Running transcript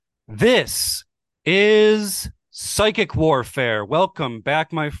This is Psychic Warfare. Welcome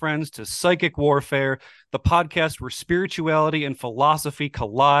back, my friends, to Psychic Warfare, the podcast where spirituality and philosophy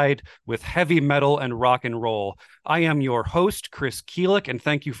collide with heavy metal and rock and roll. I am your host, Chris Keelik, and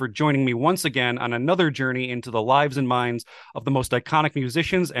thank you for joining me once again on another journey into the lives and minds of the most iconic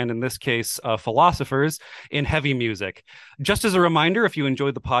musicians, and in this case, philosophers, in heavy music. Just as a reminder, if you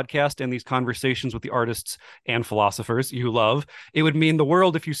enjoyed the podcast and these conversations with the artists and philosophers you love, it would mean the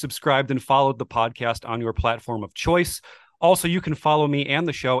world if you subscribed and followed the podcast on your platform of choice. Also, you can follow me and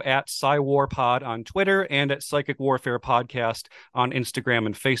the show at PsyWarPod on Twitter and at Psychic Warfare Podcast on Instagram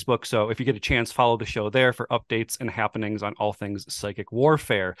and Facebook. So if you get a chance, follow the show there for updates and happenings on all things Psychic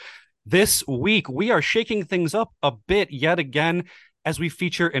Warfare. This week, we are shaking things up a bit yet again as we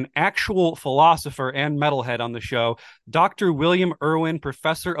feature an actual philosopher and metalhead on the show, Dr. William Irwin,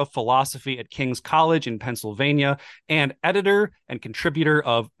 professor of philosophy at King's College in Pennsylvania, and editor and contributor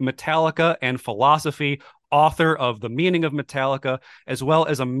of Metallica and Philosophy, author of The Meaning of Metallica, as well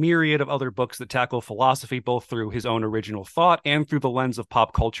as a myriad of other books that tackle philosophy, both through his own original thought and through the lens of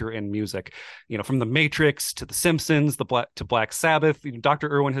pop culture and music. You know, from The Matrix to The Simpsons, to Black Sabbath, Dr.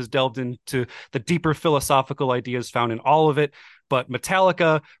 Irwin has delved into the deeper philosophical ideas found in all of it. But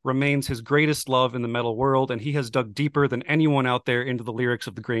Metallica remains his greatest love in the metal world, and he has dug deeper than anyone out there into the lyrics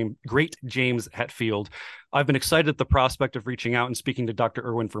of the great James Hetfield. I've been excited at the prospect of reaching out and speaking to Dr.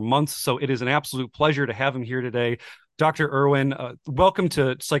 Irwin for months, so it is an absolute pleasure to have him here today. Dr. Irwin, welcome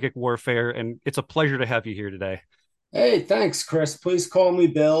to Psychic Warfare, and it's a pleasure to have you here today. Hey, thanks, Chris. Please call me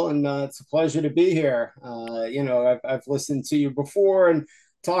Bill, and it's a pleasure to be here. I've listened to you before, and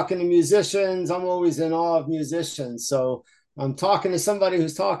talking to musicians, I'm always in awe of musicians. So I'm talking to somebody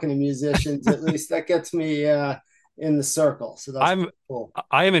who's talking to musicians. At least that gets me in the circle. So that's I'm pretty cool.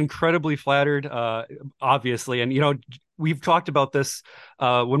 I am incredibly flattered, obviously, and we've talked about this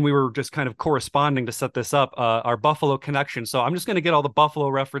when we were just kind of corresponding to set this up, our Buffalo connection. So I'm just going to get all the Buffalo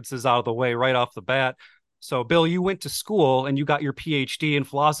references out of the way right off the bat. So, Bill, you went to school and you got your PhD in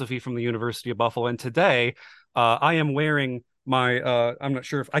philosophy from the University of Buffalo, and today I am wearing my I'm not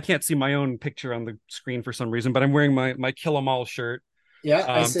sure if I can't see my own picture on the screen for some reason, but I'm wearing my Kill 'Em All shirt Yeah,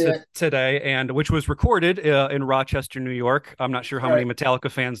 I see it. today, and which was recorded in Rochester, New York. I'm not sure how many Right. Metallica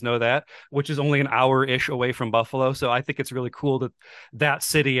fans know that, which is only an hour ish away from Buffalo. So I think it's really cool that that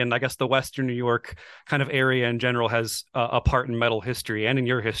city and I guess the Western New York kind of area in general has a part in metal history and in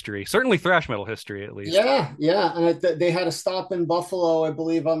your history, certainly thrash metal history at least. Yeah, yeah. And they had a stop in Buffalo, I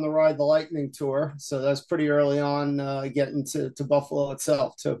believe, on the Ride the Lightning tour. So that's pretty early on getting to Buffalo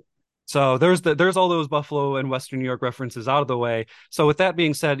itself, too. So there's all those Buffalo and Western New York references out of the way. So with that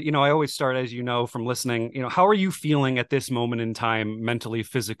being said, I always start, as you know from listening, how are you feeling at this moment in time, mentally,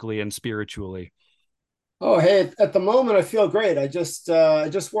 physically, and spiritually? Oh, hey, at the moment I feel great. I just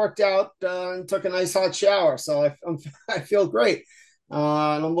worked out and took a nice hot shower, so I feel great.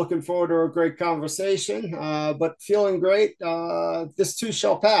 And I'm looking forward to a great conversation. But feeling great. This too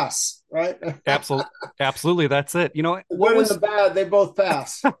shall pass, right? Absolutely, absolutely. That's it. The What good and the was bad, they both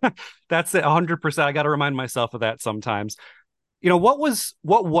pass. that's it. 100%. I got to remind myself of that sometimes. What was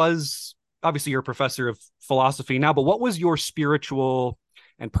obviously you're a professor of philosophy now, but what was your spiritual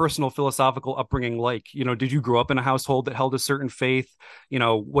and personal philosophical upbringing like? Did you grow up in a household that held a certain faith?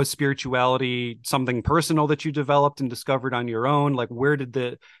 Was spirituality something personal that you developed and discovered on your own? Like, where did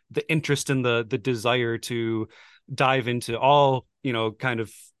the interest and the desire to dive into all, kind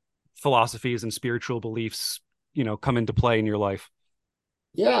of philosophies and spiritual beliefs, come into play in your life?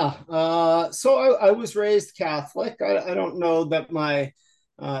 Yeah. So I was raised Catholic. I don't know that my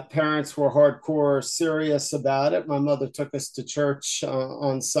parents were hardcore serious about it. My mother took us to church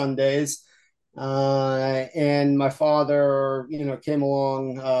on Sundays. And my father, came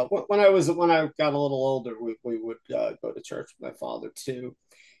along when I got a little older. We would go to church with my father too.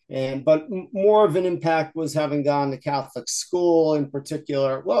 But more of an impact was having gone to Catholic school in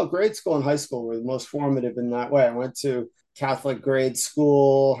particular. Well, grade school and high school were the most formative in that way. I went to Catholic grade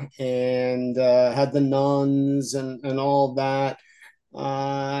school and had the nuns and all that.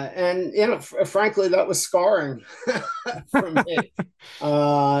 And frankly, that was scarring for me.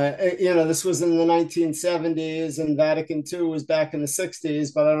 This was in the 1970s, and Vatican II was back in the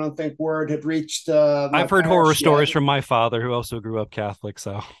 60s, but I don't think word had reached my I've heard horror parish yet. stories from my father, who also grew up Catholic.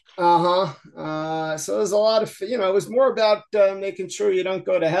 So Uh-huh. So there's a lot of, it was more about making sure you don't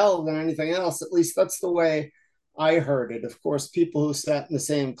go to hell than anything else. At least that's the way I heard it. Of course, people who sat in the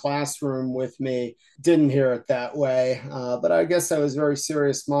same classroom with me didn't hear it that way. But I guess I was very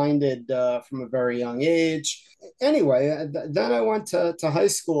serious minded from a very young age. Anyway, then I went to high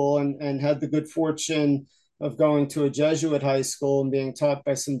school and had the good fortune of going to a Jesuit high school and being taught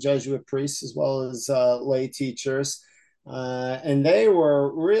by some Jesuit priests as well as lay teachers. And they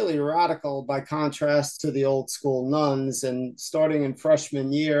were really radical by contrast to the old school nuns. And starting in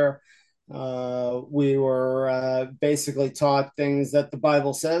freshman year, we were basically taught things that the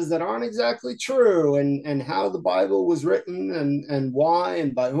Bible says that aren't exactly true, and how the Bible was written, and why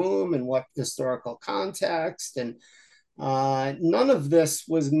and by whom and what historical context. And none of this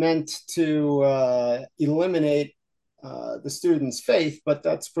was meant to eliminate the student's faith, but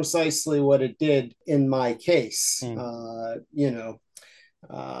that's precisely what it did in my case. Mm.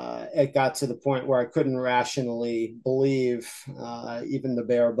 It got to the point where I couldn't rationally believe even the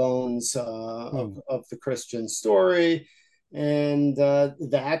bare bones Mm. of the Christian story. And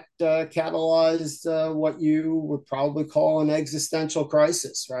that catalyzed what you would probably call an existential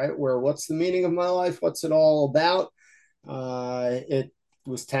crisis, right? Where what's the meaning of my life? What's it all about? It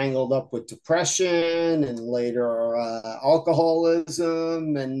was tangled up with depression and later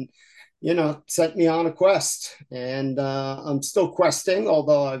alcoholism, and sent me on a quest. And I'm still questing,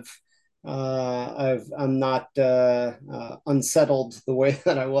 although I'm not unsettled the way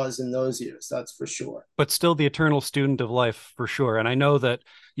that I was in those years. That's for sure. But still the eternal student of life for sure. And I know that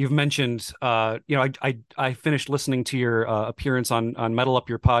you've mentioned, I finished listening to your appearance on Metal Up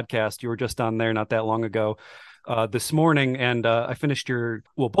Your podcast. You were just on there not that long ago. This morning, and I finished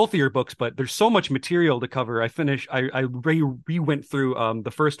both of your books, but there's so much material to cover. I went through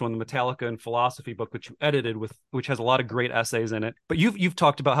the first one, the Metallica and Philosophy book, which you edited, which has a lot of great essays in it. But you've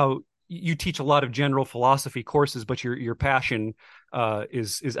talked about how you teach a lot of general philosophy courses, but your passion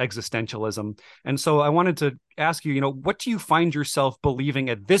is existentialism. And so I wanted to ask you, what do you find yourself believing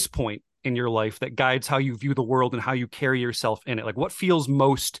at this point in your life that guides how you view the world and how you carry yourself in it? Like, what feels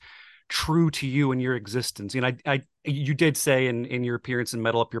most true to you in your existence? You did say in your appearance in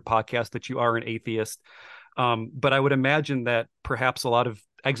Metal Up Your podcast that you are an atheist, but I would imagine that perhaps a lot of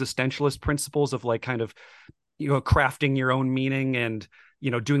existentialist principles of like kind of crafting your own meaning and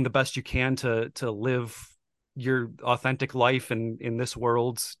doing the best you can to live your authentic life in this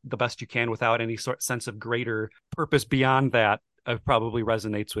world the best you can without any sort of sense of greater purpose beyond that probably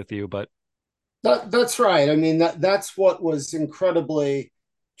resonates with you. But That's right. I mean, that's what was incredibly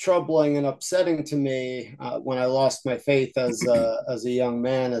troubling and upsetting to me when I lost my faith as a young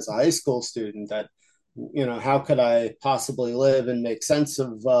man, as a high school student. That how could I possibly live and make sense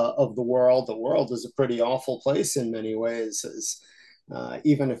of the world? The world is a pretty awful place in many ways.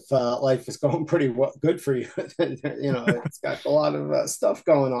 Even if life is going pretty good for you, it's got a lot of stuff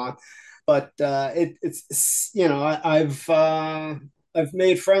going on. But I've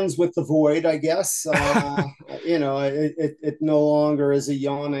made friends with the void, I guess. It no longer is a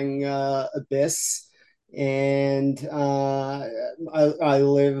yawning abyss. And I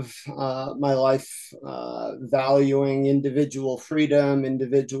live my life valuing individual freedom,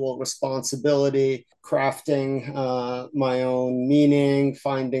 individual responsibility, crafting my own meaning,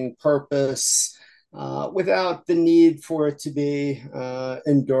 finding purpose, without the need for it to be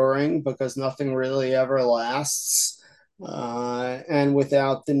enduring, because nothing really ever lasts. And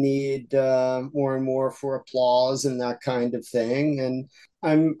without the need more and more for applause and that kind of thing. And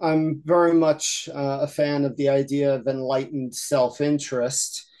I'm very much a fan of the idea of enlightened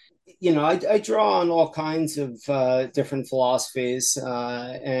self-interest. I draw on all kinds of different philosophies,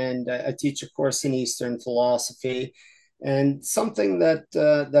 and I teach a course in Eastern philosophy. And something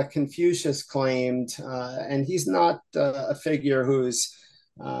that Confucius claimed, and he's not a figure who's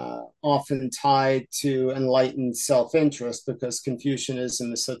often tied to enlightened self-interest, because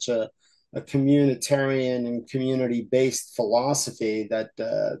Confucianism is such a communitarian and community-based philosophy that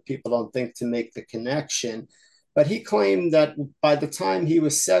people don't think to make the connection. But he claimed that by the time he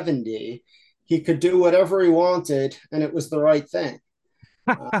was 70, he could do whatever he wanted, and it was the right thing.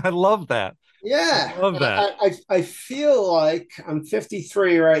 I love that. Yeah, I love that. I feel like I'm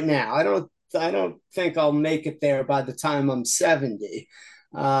 53 right now. I don't think I'll make it there by the time I'm 70.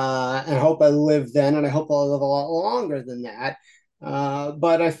 And I hope I live then, and I hope I'll live a lot longer than that.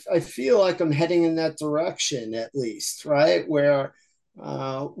 But I feel like I'm heading in that direction, at least, right? Where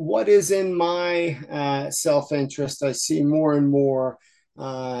what is in my self-interest, I see more and more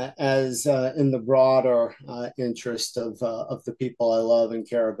as in the broader interest of the people I love and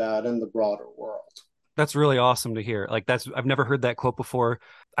care about in the broader world. That's really awesome to hear. Like I've never heard that quote before.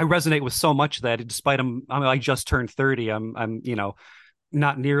 I resonate with so much that despite I just turned 30. I'm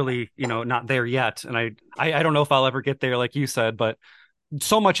not nearly, not there yet. And I don't know if I'll ever get there, like you said, but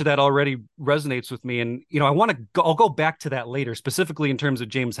so much of that already resonates with me. And, I'll go back to that later, specifically in terms of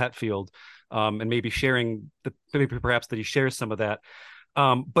James Hetfield, and maybe sharing maybe perhaps that he shares some of that.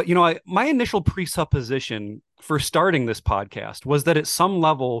 But my initial presupposition for starting this podcast was that at some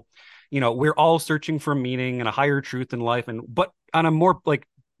level, we're all searching for meaning and a higher truth in life, but on a more like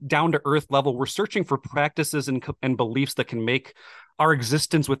down to earth level, we're searching for practices and beliefs that can make our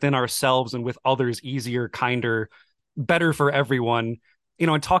existence within ourselves and with others easier, kinder, better for everyone.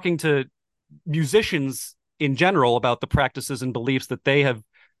 And talking to musicians in general about the practices and beliefs that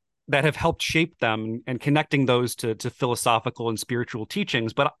have helped shape them and connecting those to philosophical and spiritual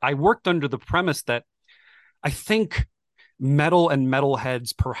teachings. But I worked under the premise that I think metal and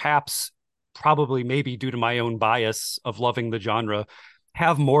metalheads, perhaps, probably, maybe due to my own bias of loving the genre,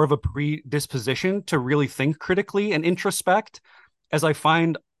 have more of a predisposition to really think critically and introspect, as I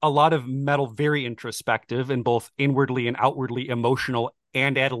find a lot of metal very introspective and both inwardly and outwardly emotional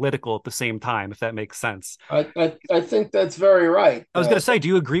and analytical at the same time, if that makes sense. I think that's very right. I was going to say, do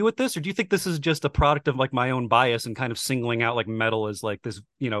you agree with this, or do you think this is just a product of like my own bias and kind of singling out like metal as like this,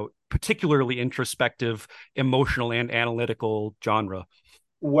 particularly introspective, emotional, and analytical genre?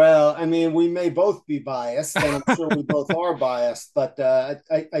 Well, I mean, we may both be biased, and I'm sure we both are biased, but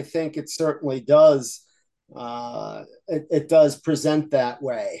I think it certainly does. It does present that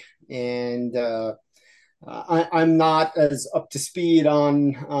way, and I'm not as up to speed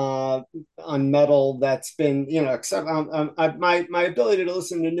on metal. That's been, except my ability to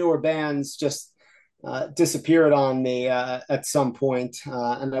listen to newer bands just disappeared on me at some point,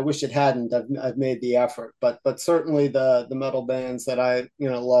 and I wish it hadn't. I've made the effort, but certainly the metal bands that I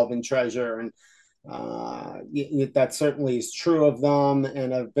love and treasure, and that certainly is true of them.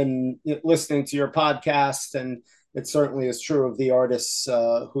 And I've been listening to your podcast, and it certainly is true of the artists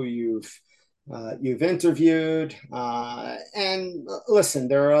who you've interviewed. And listen,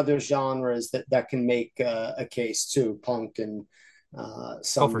 there are other genres that can make a case too, punk and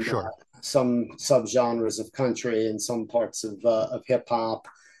Oh, for sure. some subgenres of country and some parts of hip hop.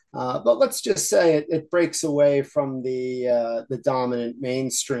 But let's just say it breaks away from the dominant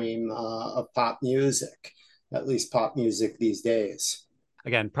mainstream of pop music, at least pop music these days.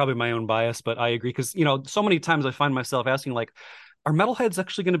 Again, probably my own bias, but I agree because so many times I find myself asking like, are metalheads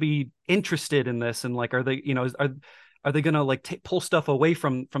actually going to be interested in this, and like, are they, are they going to like pull stuff away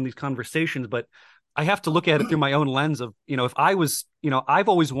from these conversations? But I have to look at it through my own lens of, if I was, I've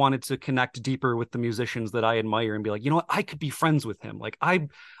always wanted to connect deeper with the musicians that I admire and be like, what, I could be friends with him. Like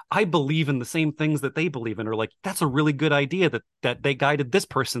I believe in the same things that they believe in, or like, that's a really good idea that they guided this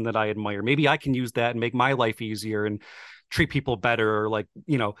person that I admire. Maybe I can use that and make my life easier and treat people better, or like,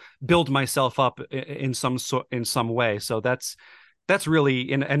 build myself up in some way. So that's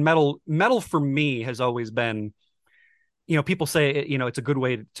really, and metal for me has always been, people say, it's a good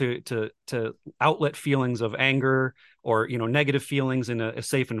way to outlet feelings of anger or, negative feelings in a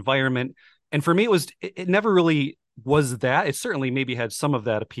safe environment. And for me, it never really was that. It certainly maybe had some of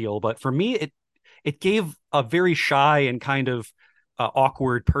that appeal, but for me, it gave a very shy and kind of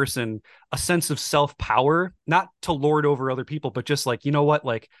awkward person a sense of self-power, not to lord over other people, but just like, what,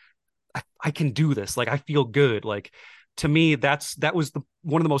 like, I can do this. Like, I feel good. Like, to me, that was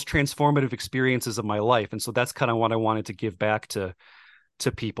one of the most transformative experiences of my life. And so that's kind of what I wanted to give back to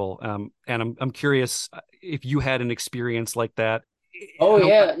people. And I'm curious if you had an experience like that. Oh How,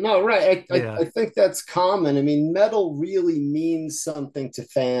 yeah, no, right. yeah, I think that's common. I mean, metal really means something to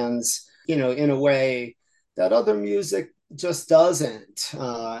fans, in a way that other music just doesn't.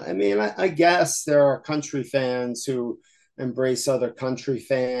 I mean, I guess there are country fans who embrace other country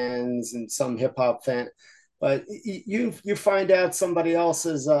fans and some hip hop fan, but you find out somebody else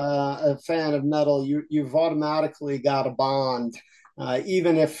is a fan of metal, you've automatically got a bond,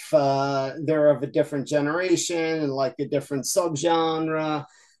 even if they're of a different generation and like a different subgenre.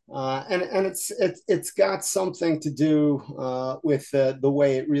 And it's got something to do with the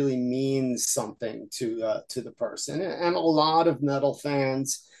way it really means something to the person. And a lot of metal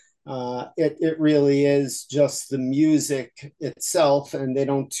fans, it really is just the music itself, and they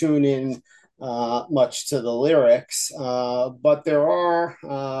don't tune in much to the lyrics. But there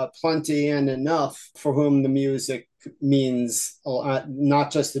are plenty and enough for whom the music means a lot,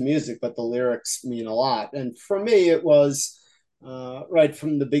 not just the music, but the lyrics mean a lot. And for me, it was right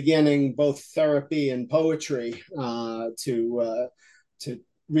from the beginning, both therapy and poetry, to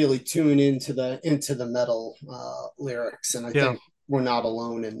really tune into the metal lyrics. And I yeah, think we're not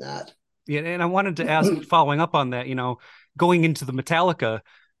alone in that. yeah. And I wanted to ask, following up on that, going into the Metallica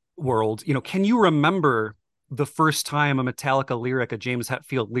world, can you remember the first time a Metallica lyric, a James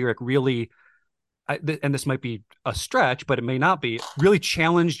Hetfield lyric, really, and this might be a stretch, but it may not be, really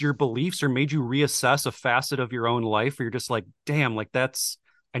challenged your beliefs or made you reassess a facet of your own life? Or you're just like, damn, like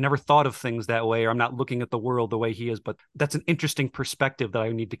I never thought of things that way, or I'm not looking at the world the way he is. But that's an interesting perspective that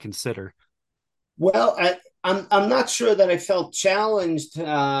I need to consider. Well, I'm not sure that I felt challenged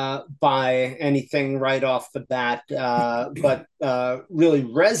by anything right off the bat, but really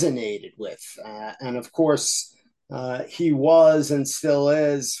resonated with. And of course, he was and still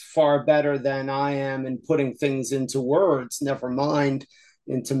is far better than I am in putting things into words. Never mind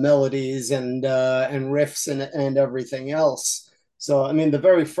into melodies and riffs and everything else. So, I mean, the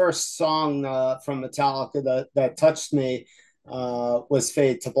very first song from Metallica that touched me was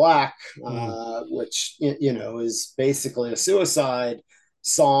Fade to Black, Mm. which is basically a suicide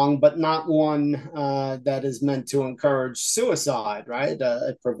song, but not one that is meant to encourage suicide. Right?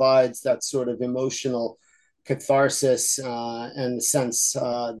 It provides that sort of emotional catharsis and the sense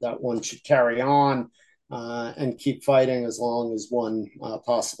that one should carry on and keep fighting as long as one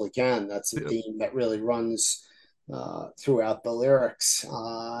possibly can. That's a theme that really runs throughout the lyrics.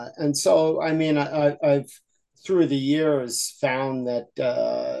 And so, I mean, I've through the years found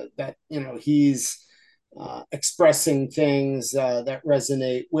that he's expressing things that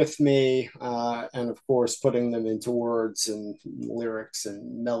resonate with me, and of course putting them into words and lyrics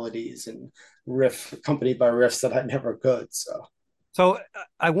and melodies and riff accompanied by riffs that I never could. So So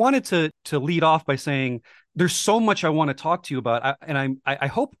I wanted to lead off by saying there's so much I want to talk to you about, and I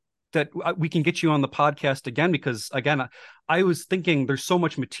hope that we can get you on the podcast again, because again, I was thinking there's so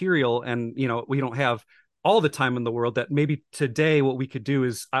much material, and we don't have all the time in the world, that maybe today what we could do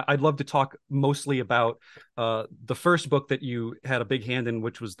is I'd love to talk mostly about the first book that you had a big hand in,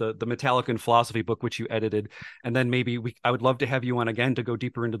 which was the Metallica and Philosophy book, which you edited, and then maybe I would love to have you on again to go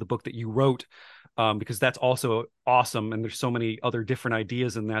deeper into the book that you wrote, because that's also awesome, and there's so many other different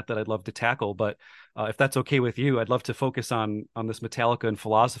ideas in that I'd love to tackle. But if that's okay with you, I'd love to focus on this Metallica and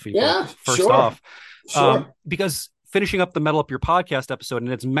Philosophy book yeah, first sure, off, sure. because finishing up the Metal Up Your Podcast episode, and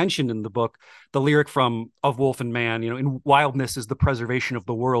it's mentioned in the book, the lyric from Of Wolf and Man, in wildness is the preservation of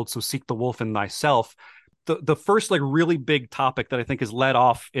the world, so seek the wolf in thyself. The first like really big topic that I think is led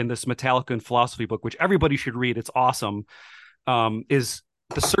off in this Metallica and Philosophy book, which everybody should read, it's awesome, is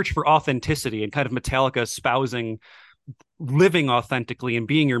the search for authenticity, and kind of Metallica espousing living authentically and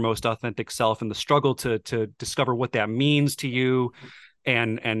being your most authentic self, and the struggle to discover what that means to you,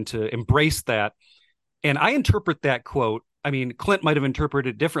 and to embrace that. And I interpret that quote, I mean, Clint might have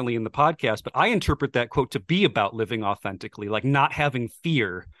interpreted it differently in the podcast, but I interpret that quote to be about living authentically, like not having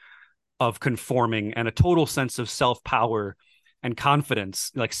fear of conforming, and a total sense of self-power and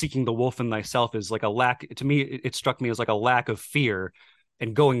confidence. Like seeking the wolf in thyself is like a lack, to me it struck me as like a lack of fear,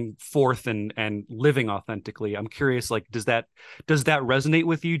 and going forth and living authentically. I'm curious, like, does that resonate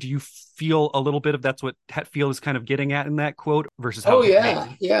with you? Do you feel a little bit of that's what Hetfield is kind of getting at in that quote, versus Oh how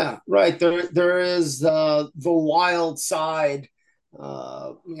yeah, yeah, right. There is the wild side,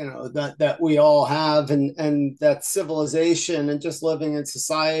 that we all have, and that civilization and just living in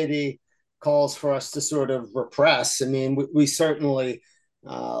society calls for us to sort of repress. I mean, we certainly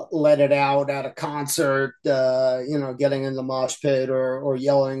let it out at a concert, getting in the mosh pit or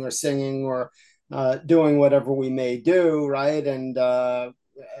yelling or singing or doing whatever we may do, right? And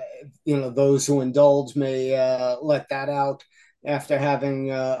those who indulge may let that out after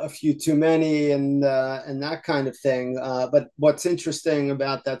having a few too many and that kind of thing. But what's interesting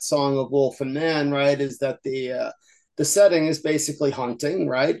about that song of Wolf and Man, right, is that the setting is basically hunting,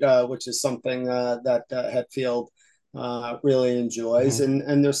 right, which is something that Hetfield really enjoys, mm-hmm.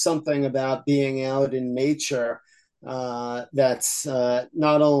 and there's something about being out in nature that's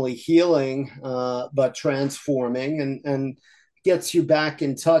not only healing but transforming and gets you back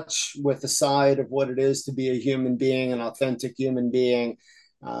in touch with the side of what it is to be a human being, an authentic human being,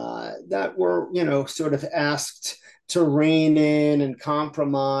 that we're, sort of asked to rein in and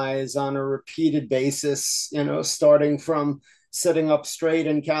compromise on a repeated basis, starting from sitting up straight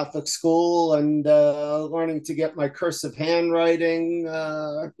in Catholic school and learning to get my cursive handwriting,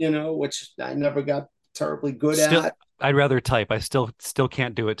 which I never got terribly good Still, at. I'd rather type. I still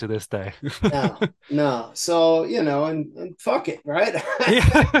can't do it to this day. No, no. So, and fuck it, right?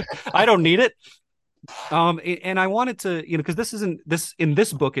 Yeah, I don't need it. And I wanted to, because this isn't this in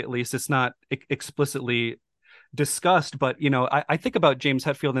this book, at least it's not explicitly discussed, but I think about James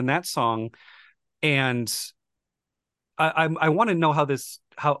Hetfield in that song, and I want to know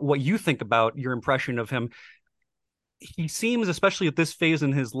how what you think about your impression of him. He seems, especially at this phase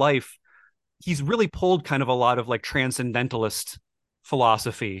in his life, he's really pulled kind of a lot of like transcendentalist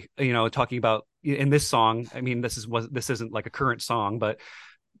philosophy, talking about in this song. I mean, this isn't like a current song, but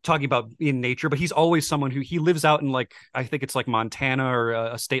talking about in nature, but he's always someone who he lives out in like I think it's like Montana or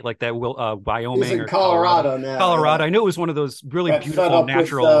a state like that, will He's Wyoming in or Colorado. Colorado now. Colorado. Yeah, I know it was one of those really got fed beautiful up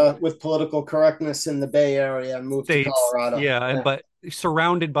natural with political correctness in the Bay Area and moved to states. Colorado. Yeah, and Yeah, but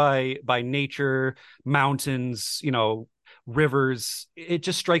surrounded by nature, mountains, rivers. It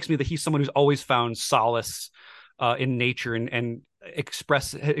just strikes me that he's someone who's always found solace in nature and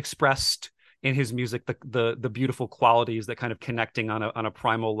expressed in his music the beautiful qualities that kind of connecting on a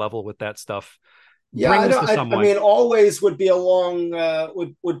primal level with that stuff yeah. I brings don't. to I someone. mean, always would be a long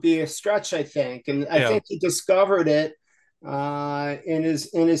would be a stretch. I think, and I Yeah. think he discovered it in his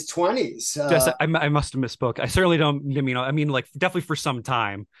 20s. Just I must have misspoke. I certainly don't. I mean, like definitely for some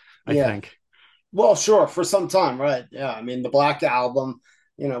time. I Yeah. think. Well, sure, for some time, right? Yeah. I mean, the Black Album.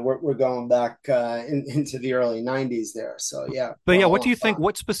 We're going back into the early '90s there. So yeah, But quite yeah, a what do long you think? time.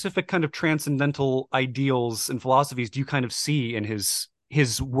 What specific kind of transcendental ideals and philosophies do you kind of see in his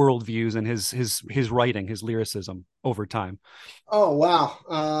worldviews and his writing, his lyricism over time? Oh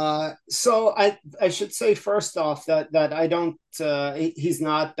wow. So I should say first off that I don't he's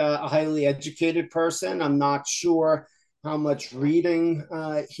not a highly educated person. I'm not sure how much reading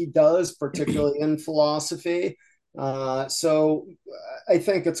he does, particularly in philosophy. So I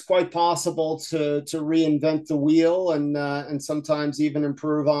think it's quite possible to reinvent the wheel and sometimes even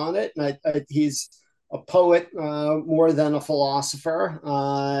improve on it. And he's a poet more than a philosopher,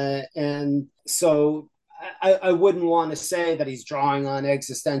 and so I wouldn't want to say that he's drawing on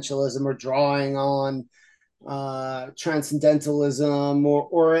existentialism or drawing on transcendentalism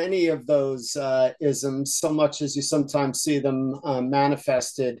or any of those isms so much as you sometimes see them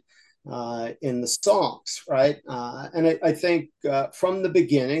manifested in the songs, right? And I think from the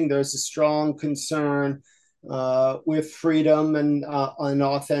beginning, there's a strong concern with freedom and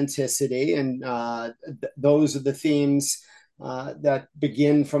authenticity, and those are the themes that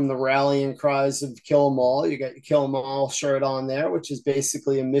begin from the rallying cries of Kill 'em all. You got your Kill 'em all shirt on there, which is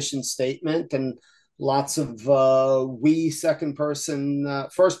basically a mission statement, and lots of we second person,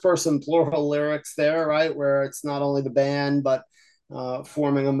 first person plural lyrics there, right? Where it's not only the band, but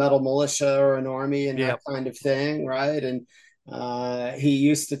forming a metal militia or an army and Yeah. that kind of thing, right? And he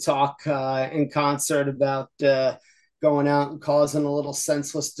used to talk in concert about going out and causing a little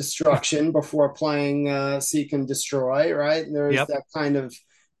senseless destruction before playing Seek and Destroy, right? And there's Yep. that kind of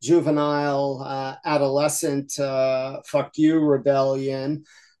juvenile, adolescent fuck you rebellion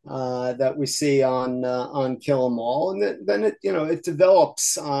that we see on Kill 'Em All, and then it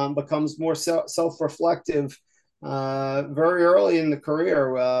develops, becomes more self reflective very early in the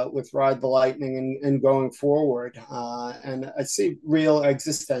career with Ride the Lightning and going forward. And I see real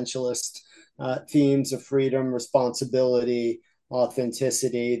existentialist themes of freedom, responsibility,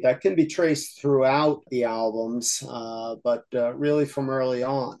 authenticity that can be traced throughout the albums, but really from early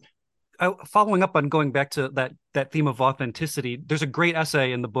on. Following up on going back to that theme of authenticity, there's a great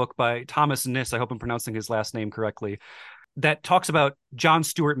essay in the book by Thomas Niss. I hope I'm pronouncing his last name correctly. That talks about John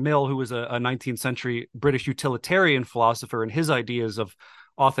Stuart Mill, who was a 19th century British utilitarian philosopher, and his ideas of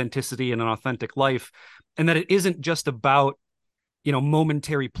authenticity and an authentic life, and that it isn't just about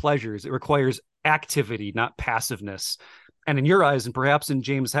momentary pleasures. It requires activity, not passiveness. And in your eyes, and perhaps in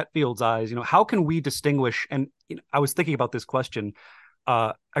James Hetfield's eyes, how can we distinguish? And I was thinking about this question.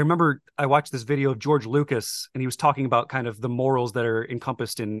 I remember I watched this video of George Lucas, and he was talking about kind of the morals that are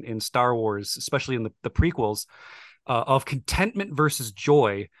encompassed in Star Wars, especially in the prequels, of contentment versus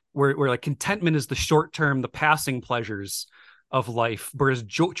joy, where like contentment is the short term, the passing pleasures of life, whereas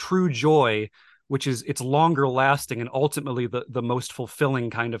true joy, which is it's longer lasting and ultimately the most fulfilling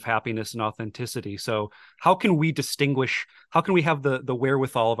kind of happiness and authenticity. So how can we distinguish? How can we have the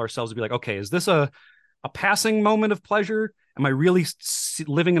wherewithal of ourselves to be like, okay, is this a passing moment of pleasure? Am I really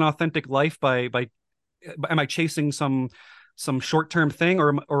living an authentic life by am I chasing some short term thing,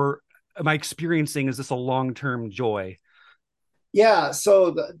 or am I experiencing, is this a long term joy? Yeah,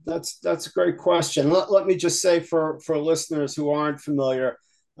 so that's a great question. Let me just say for listeners who aren't familiar,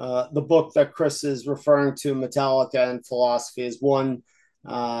 the book that Chris is referring to, Metallica and Philosophy, is one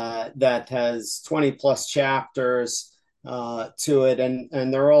that has 20 plus chapters to it,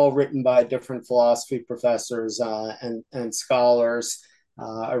 and they're all written by different philosophy professors and scholars.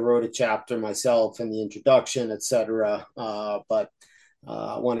 I wrote a chapter myself in the introduction, etc. But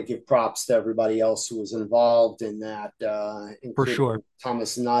I want to give props to everybody else who was involved in that, For sure. including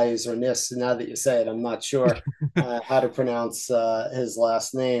Thomas Nyes or Nis. Now that you say it, I'm not sure how to pronounce his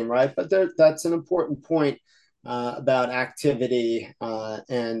last name, right? But that's an important point about activity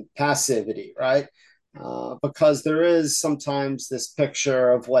and passivity, right? Because there is sometimes this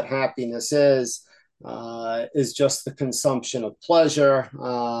picture of what happiness is is just the consumption of pleasure,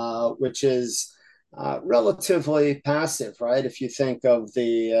 which is relatively passive, right? If you think of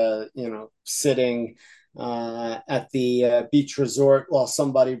the, sitting at the beach resort while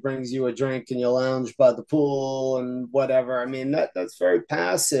somebody brings you a drink and you lounge by the pool and whatever. I mean, that's very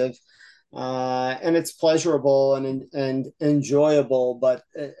passive. And it's pleasurable and enjoyable, but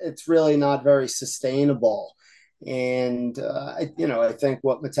it's really not very sustainable. And I think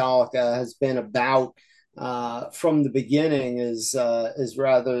what Metallica has been about from the beginning is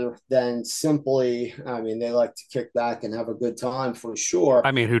rather than simply. I mean, they like to kick back and have a good time for sure.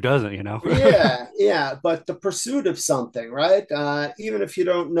 I mean, who doesn't? Yeah, but the pursuit of something, right? Even if you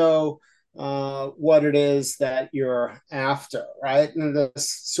don't know what it is that you're after, right? And this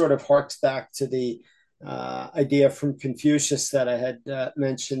sort of harks back to the idea from Confucius that I had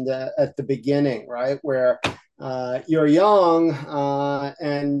mentioned at the beginning, right? Where you're young,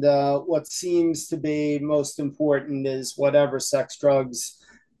 and what seems to be most important is whatever, sex, drugs,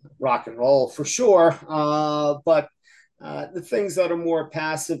 rock and roll for sure, but the things that are more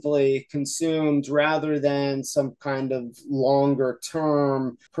passively consumed rather than some kind of longer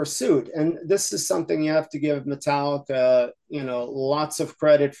term pursuit. And this is something you have to give Metallica, lots of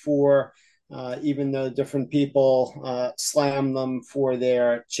credit for. Even though different people slam them for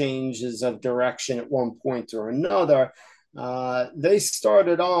their changes of direction at one point or another, they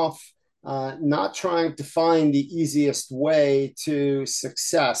started off not trying to find the easiest way to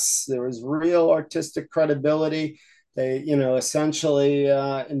success. There was real artistic credibility. They, essentially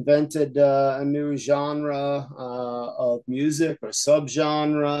invented a new genre of music or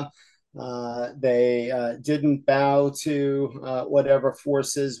subgenre. They didn't bow to whatever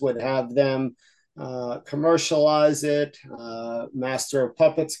forces would have them commercialize it. Master of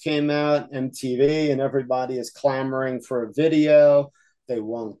Puppets came out, MTV, and everybody is clamoring for a video. They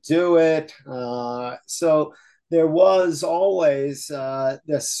won't do it. So there was always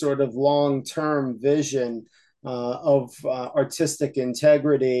this sort of long term vision of artistic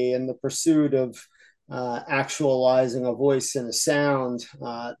integrity and the pursuit of actualizing a voice and a sound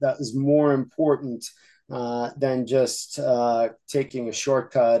that is more important than just taking a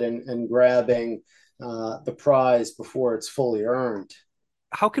shortcut and grabbing the prize before it's fully earned.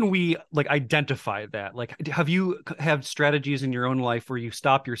 How can we like identify that? Like, have you have strategies in your own life where you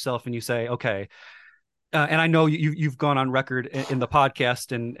stop yourself and you say, okay, and I know you've gone on record in the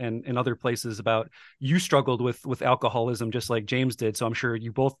podcast and in other places about you struggled with alcoholism just like James did. So I'm sure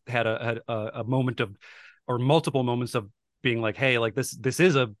you both had a moment of, or multiple moments of being like, hey, like this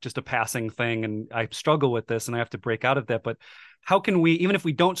is just a passing thing, and I struggle with this, and I have to break out of that. But how can we, even if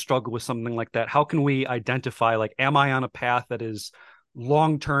we don't struggle with something like that, how can we identify, like, am I on a path that is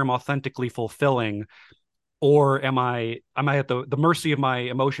long term authentically fulfilling, or am I at the mercy of my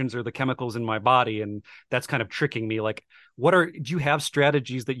emotions or the chemicals in my body, and that's kind of tricking me? Like, do you have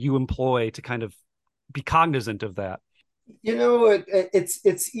strategies that you employ to kind of be cognizant of that?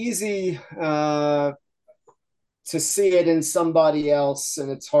 It's easy to see it in somebody else,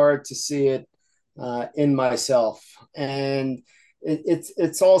 and it's hard to see it in myself. And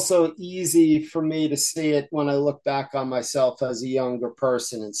it's also easy for me to see it when I look back on myself as a younger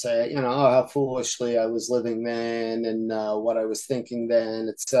person and say, oh, how foolishly I was living then, and what I was thinking then,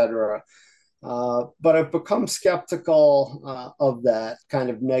 etc. But I've become skeptical of that kind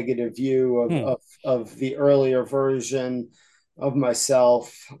of negative view Hmm. of the earlier version of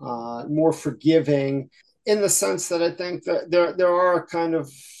myself, more forgiving in the sense that I think that there are kind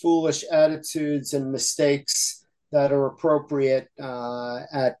of foolish attitudes and mistakes that are appropriate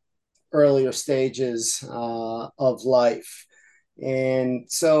at earlier stages of life. And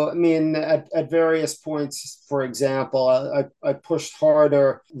so, I mean, at various points, for example, I pushed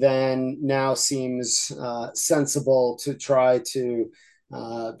harder than now seems sensible to try to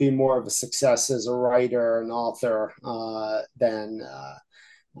be more of a success as a writer and author than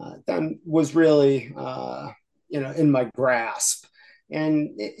was really, in my grasp. And,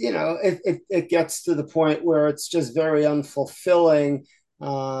 it gets to the point where it's just very unfulfilling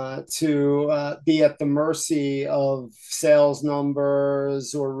to be at the mercy of sales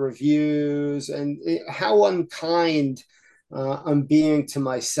numbers or reviews, and how unkind I'm being to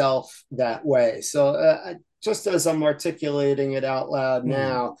myself that way. So, just as I'm articulating it out loud Hmm.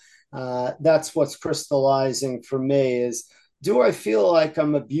 now, that's what's crystallizing for me is, do I feel like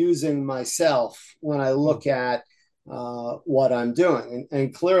I'm abusing myself when I Hmm. look at what I'm doing?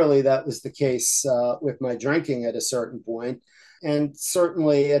 And clearly that was the case with my drinking at a certain point. And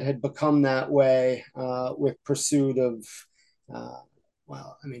certainly it had become that way with pursuit of, uh,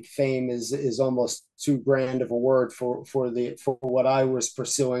 well, I mean, fame is almost too grand of a word for what I was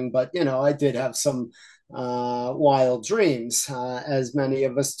pursuing, but I did have some wild dreams, as many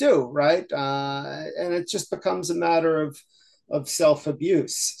of us do, right? And it just becomes a matter of self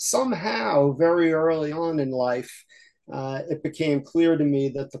abuse. Somehow, very early on in life, it became clear to me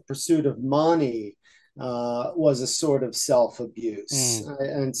that the pursuit of money was a sort of self abuse.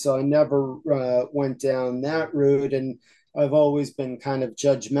 Mm. And so I never went down that route. And I've always been kind of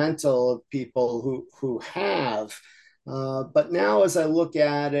judgmental of people who have. But now, as I look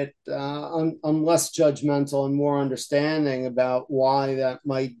at it, I'm less judgmental and more understanding about why that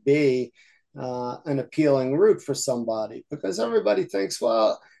might be an appealing route for somebody, because everybody thinks,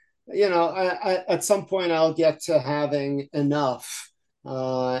 well, at some point I'll get to having enough,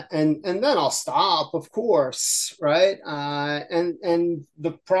 and then I'll stop, of course, right? And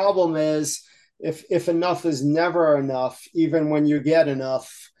the problem is, if enough is never enough, even when you get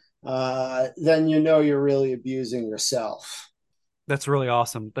enough, then you're really abusing yourself. That's really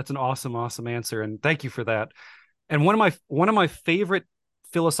awesome. That's an awesome, awesome answer, and thank you for that. And one of my favorite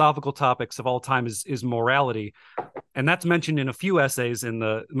philosophical topics of all time is morality, and that's mentioned in a few essays in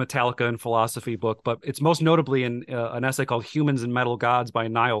the Metallica and philosophy book, but it's most notably in an essay called "Humans and Metal Gods" by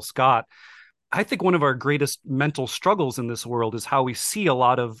Niall Scott. I think one of our greatest mental struggles in this world is how we see a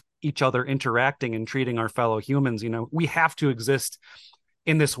lot of each other interacting and treating our fellow humans. We have to exist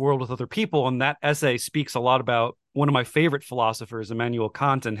in this world with other people. And that essay speaks a lot about one of my favorite philosophers, Immanuel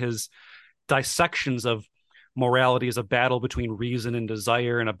Kant, and his dissections of morality as a battle between reason and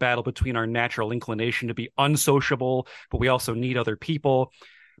desire, and a battle between our natural inclination to be unsociable, but we also need other people.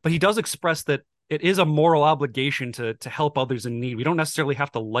 But he does express that it is a moral obligation to help others in need. We don't necessarily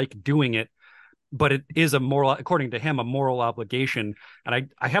have to like doing it, but it is a moral, according to him, a moral obligation. And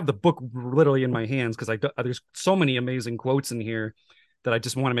I have the book literally in my hands because there's so many amazing quotes in here that I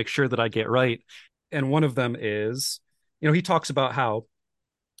just want to make sure that I get right. And one of them is, he talks about how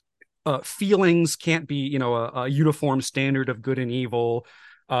feelings can't be, a uniform standard of good and evil.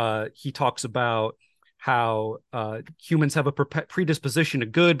 He talks about how humans have a predisposition to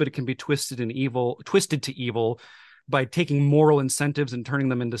good, but it can be twisted to evil by taking moral incentives and turning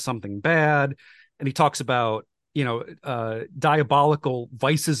them into something bad. And he talks about diabolical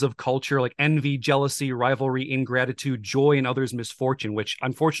vices of culture like envy, jealousy, rivalry, ingratitude, joy in others' misfortune, which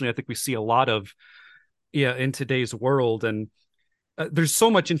unfortunately I think we see a lot of, in today's world. And there's so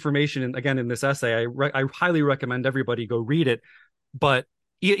much information, again, in this essay. I highly recommend everybody go read it. But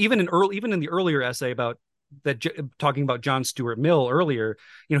even in the earlier essay about that, talking about John Stuart Mill earlier,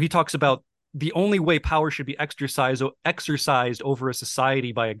 he talks about the only way power should be exercised over a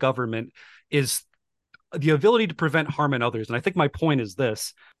society by a government is the ability to prevent harm in others. And I think my point is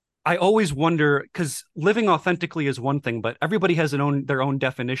this. I always wonder, because living authentically is one thing, but everybody has their own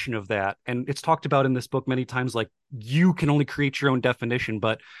definition of that. And it's talked about in this book many times, like you can only create your own definition.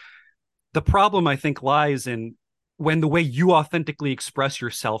 But the problem, I think, lies in when the way you authentically express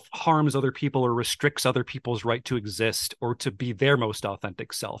yourself harms other people or restricts other people's right to exist or to be their most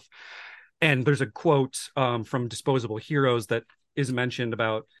authentic self. And there's a quote from Disposable Heroes that is mentioned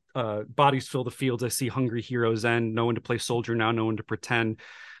about bodies fill the fields. I see hungry heroes end. No one to play soldier now, no one to pretend.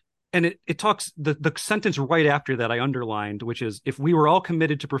 And it talks, the sentence right after that I underlined, which is, if we were all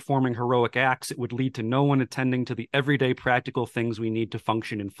committed to performing heroic acts, it would lead to no one attending to the everyday practical things we need to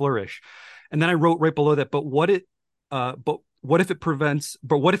function and flourish. And then I wrote right below that, but what if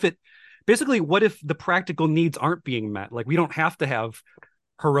the practical needs aren't being met? Like, we don't have to have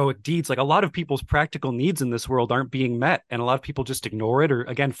heroic deeds. Like, a lot of people's practical needs in this world aren't being met, and a lot of people just ignore it, or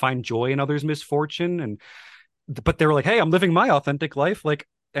again find joy in others' misfortune. But they're like, hey, I'm living my authentic life. Like,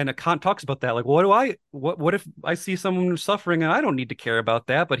 and Kant talks about that. Like, what if I see someone suffering and I don't need to care about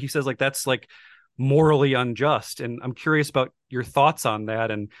that? But he says, like, that's like morally unjust. And I'm curious about your thoughts on that.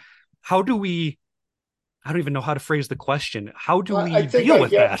 And how do we, I don't even know how to phrase the question. How do I we think deal I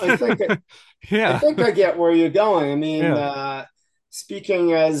with get. that? I Yeah. think I get where you're going. I mean, Yeah.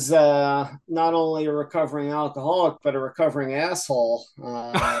 speaking as not only a recovering alcoholic but a recovering asshole,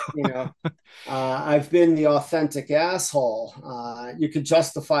 I've been the authentic asshole. You could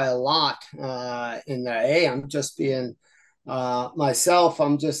justify a lot in that. Hey, I'm just being myself.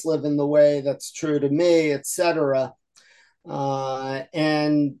 I'm just living the way that's true to me, etc.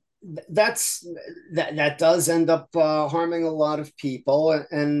 And that's that does end up harming a lot of people.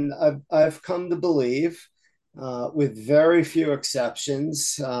 And I've come to believe, with very few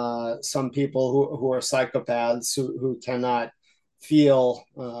exceptions, some people who are psychopaths who cannot feel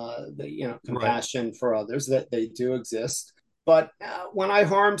Right. compassion for others, that they do exist. But when I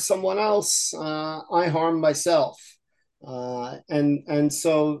harm someone else, I harm myself. And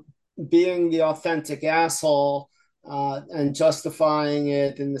so being the authentic asshole and justifying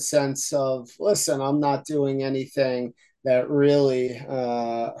it in the sense of, listen, I'm not doing anything that really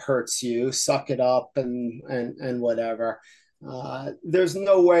hurts you. Suck it up and whatever. There's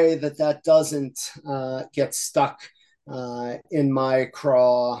no way that that doesn't get stuck in my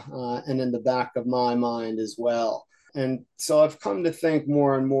craw and in the back of my mind as well. And so I've come to think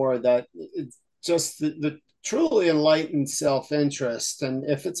more and more that it's just the truly enlightened self-interest. And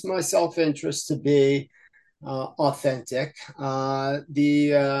if it's my self-interest to be authentic, the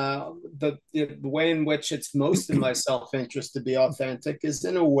way in which it's most in my self-interest to be authentic is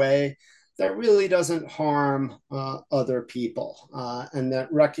in a way that really doesn't harm other people and that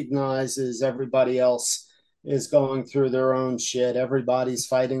recognizes everybody else is going through their own shit. Everybody's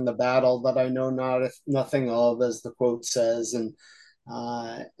fighting the battle that I know nothing of, as the quote says, and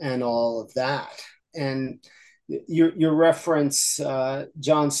all of that. And your reference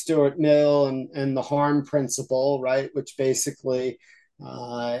John Stuart Mill and the harm principle, right, which basically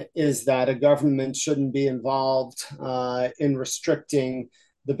is that a government shouldn't be involved in restricting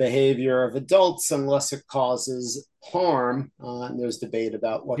the behavior of adults unless it causes harm. And there's debate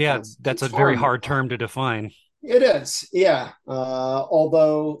about what Yeah, that's constitutes a very harm. hard term to define. It is, yeah.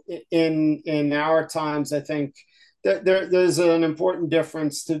 Although in our times, I think there's an important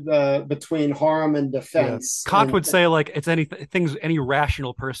difference between harm and Yeah. defense. Kant would say like it's any things any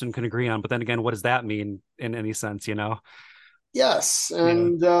rational person can agree on, but then again, what does that mean in any sense, you know? Yes, Yeah.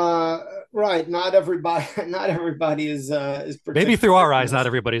 and right, not everybody is Maybe through our particularly. eyes, not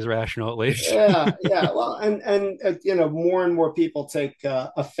everybody's rational at least. Yeah. Well, more and more people take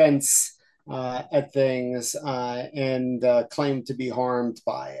offense at things and claim to be harmed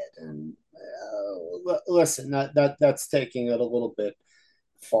by it. And listen, that's taking it a little bit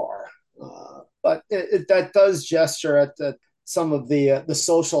far. But that does gesture at some of the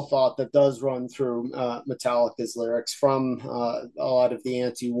social thought that does run through Metallica's lyrics from a lot of the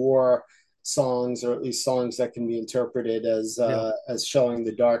anti-war songs, or at least songs that can be interpreted Yeah. as showing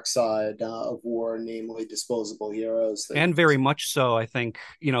the dark side of war, namely disposable heroes, And things. very much so, I think,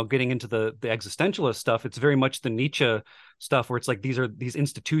 getting into the existentialist stuff, it's very much the Nietzsche stuff where it's like these are these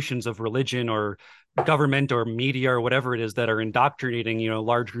institutions of religion or government or media or whatever it is that are indoctrinating,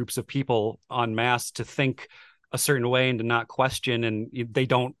 large groups of people en masse to think a certain way and to not question. And they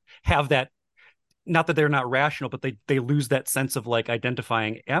don't have that, not that they're not rational, but they lose that sense of like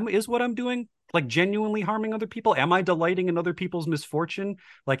identifying, is what I'm doing like genuinely harming other people? Am I delighting in other people's misfortune?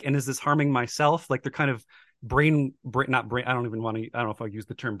 Like, and is this harming myself? Like they're kind of not brain. I don't even want to. I don't know if I use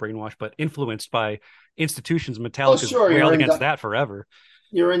the term brainwash, but influenced by institutions. Oh, Metallica's sure, railed against that forever.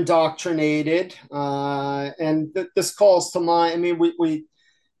 you're indoctrinated, and this calls to mind. I mean,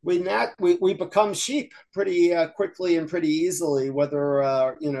 we become sheep pretty quickly and pretty easily, whether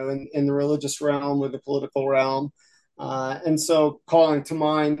in the religious realm or the political realm, and so calling to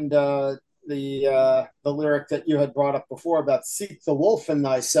mind the lyric that you had brought up before about seek the wolf in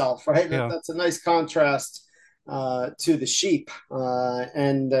thyself, right? Yeah, That's a nice contrast to the sheep,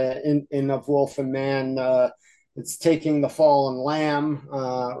 and in of wolf and man. It's taking the fallen lamb,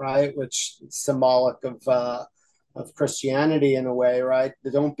 right, which is symbolic of Christianity in a way, right?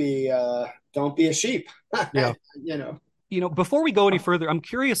 Don't be a sheep, yeah. you know. Before we go any further, I'm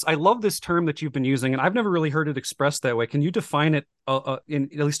curious. I love this term that you've been using, and I've never really heard it expressed that way. Can you define it, at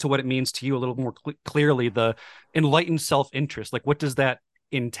least to what it means to you, a little more clearly? The enlightened self-interest. Like, what does that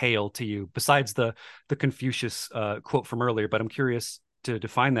entail to you, besides the Confucius quote from earlier? But I'm curious to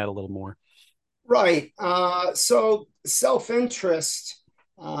define that a little more. Right. So self-interest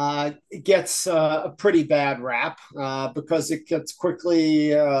gets a pretty bad rap because it gets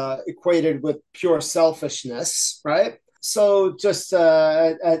quickly equated with pure selfishness, right? So, just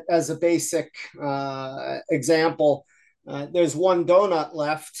as a basic example, there's one donut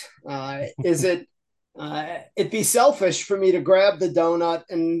left. Is it it'd be selfish for me to grab the donut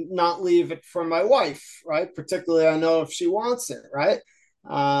and not leave it for my wife, right? Particularly, I know if she wants it, right?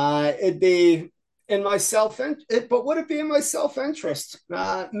 It'd be in my but would it be in my self interest?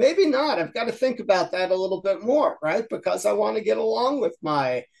 Maybe not. I've got to think about that a little bit more, right? Because I want to get along with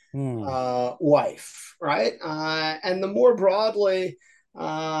my Hmm. wife, right? And the more broadly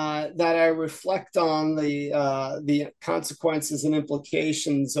that I reflect on the consequences and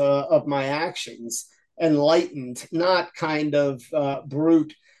implications of my actions, enlightened, not kind of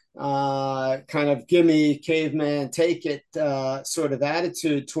brute, kind of gimme caveman, take it sort of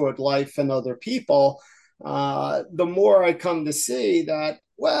attitude toward life and other people, the more I come to see that,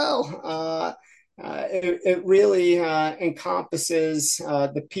 well, it really encompasses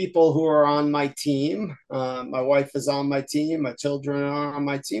the people who are on my team. My wife is on my team. My children are on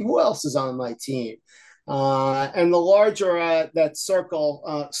my team. Who else is on my team? And the larger that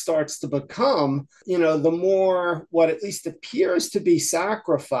circle starts to become, the more what at least appears to be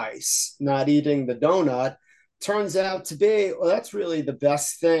sacrifice, not eating the donut, turns out to be, well, that's really the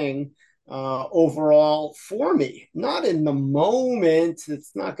best thing overall for me. Not in the moment,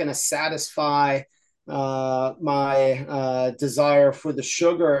 it's not going to satisfy my desire for the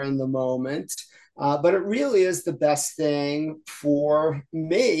sugar in the moment. But it really is the best thing for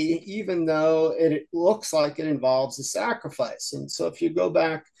me, even though it looks like it involves a sacrifice. And so, if you go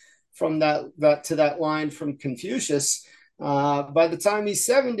back from that to that line from Confucius, by the time he's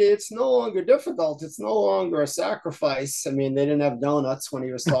 70, it's no longer difficult. It's no longer a sacrifice. I mean, they didn't have donuts when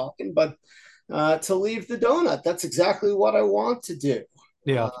he was talking, but to leave the donut, that's exactly what I want to do.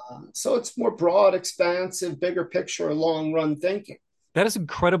 Yeah. So it's more broad, expansive, bigger picture, long run thinking. That is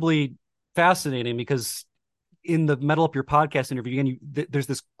incredibly fascinating because in the Metal Up Your Podcast interview, again, there's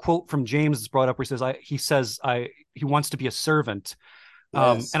this quote from James that's brought up where he says, he wants to be a servant.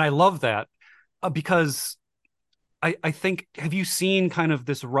 Yes. And I love that because I think, have you seen kind of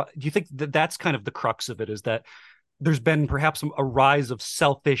this, do you think that that's kind of the crux of it, is that there's been perhaps a rise of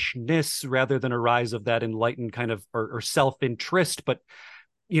selfishness rather than a rise of that enlightened kind of, or self-interest, but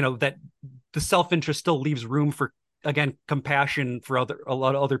that the self-interest still leaves room for, again, compassion for a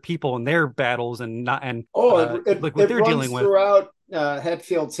lot of other people in their battles, and not, and Oh, like what it they're dealing runs with. throughout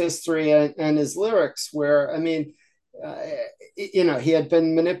Hetfield's history and his lyrics, where, I mean, uh, he had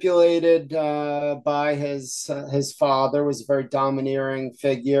been manipulated by his father, was a very domineering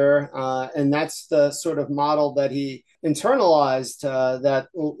figure, and that's the sort of model that he internalized. That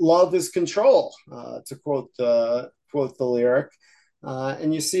love is control, to quote the lyric.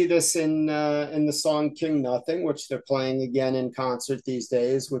 And you see this in the song "King Nothing," which they're playing again in concert these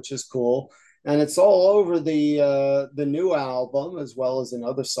days, which is cool. And it's all over the new album, as well as in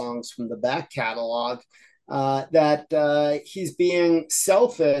other songs from the back catalog. That he's being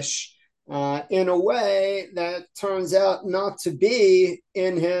selfish in a way that turns out not to be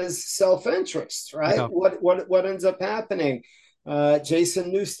in his self-interest. Right? Yeah. What ends up happening?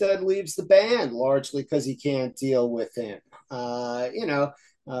 Jason Newsted leaves the band largely because he can't deal with him. You know,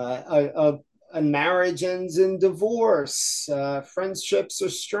 a marriage ends in divorce. Friendships are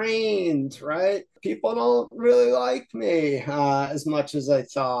strained, right? People don't really like me as much as I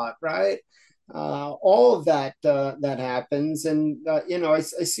thought, right? All of that happens, and I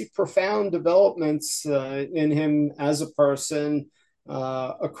see profound developments in him as a person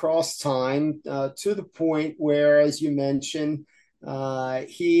across time, to the point where, as you mentioned,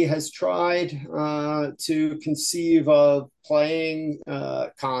 he has tried to conceive of playing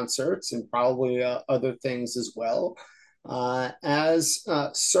concerts and probably other things as well, as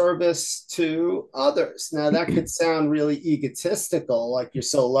service to others. Now, that could sound really egotistical, like you're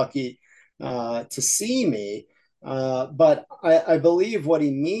so lucky to see me. But I believe what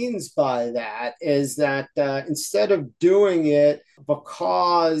he means by that is that instead of doing it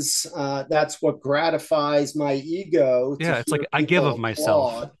because that's what gratifies my ego to Yeah. It's hear like I give of people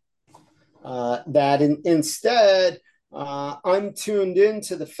myself. applaud, instead I'm tuned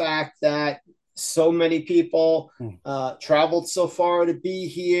into the fact that so many people Mm. traveled so far to be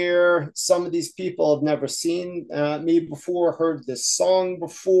here. Some of these people have never seen me before, heard this song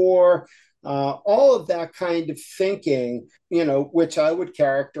before. All of that kind of thinking, which I would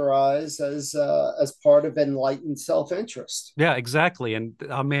characterize as part of enlightened self-interest. Yeah, exactly. And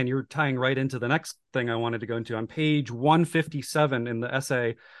oh man, you're tying right into the next thing I wanted to go into on page 157 in the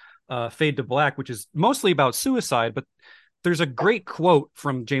essay, Fade to Black, which is mostly about suicide, but there's a great quote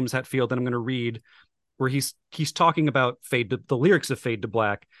from James Hetfield that I'm going to read where he's talking about the lyrics of Fade to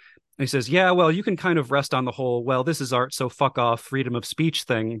Black. And he says, "Yeah, well, you can kind of rest on the whole, well, this is art, so fuck off, freedom of speech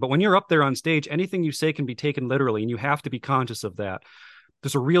thing. But when you're up there on stage, anything you say can be taken literally, and you have to be conscious of that.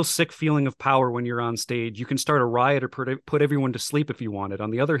 There's a real sick feeling of power when you're on stage. You can start a riot or put everyone to sleep if you want it.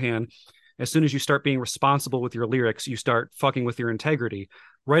 On the other hand, as soon as you start being responsible with your lyrics, you start fucking with your integrity.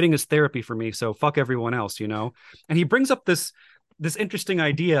 Writing is therapy for me, so fuck everyone else, you know?" And he brings up this interesting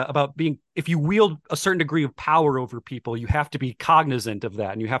idea about being, if you wield a certain degree of power over people, you have to be cognizant of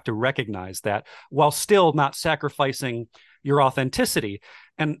that and you have to recognize that while still not sacrificing your authenticity.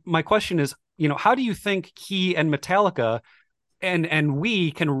 And my question is, how do you think he and Metallica and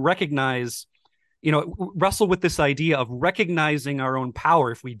we can recognize, wrestle with this idea of recognizing our own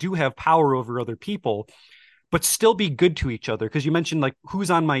power if we do have power over other people, but still be good to each other? Because you mentioned, like, who's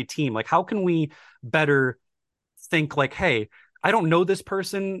on my team? Like, how can we better think like, hey, I don't know this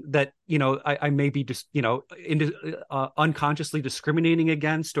person that, I may be just, unconsciously discriminating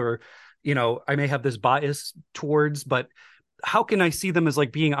against, or, I may have this bias towards, but how can I see them as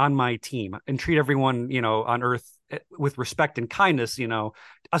like being on my team and treat everyone, on earth with respect and kindness,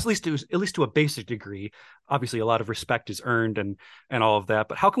 at least to a basic degree. Obviously, a lot of respect is earned and all of that.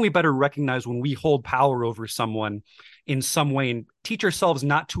 But how can we better recognize when we hold power over someone in some way and teach ourselves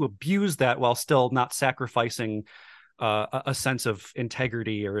not to abuse that while still not sacrificing a sense of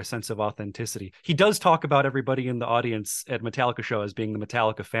integrity or a sense of authenticity? He does talk about everybody in the audience at Metallica show as being the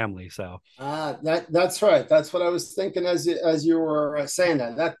Metallica family. So That's right. That's what I was thinking as you were saying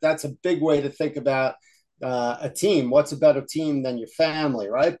that. That's a big way to think about a team. What's a better team than your family,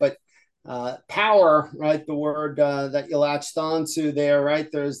 right? But power, right? The word that you latched onto there, right?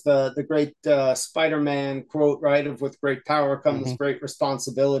 There's the great Spider-Man quote, right? Of with great power comes mhm, great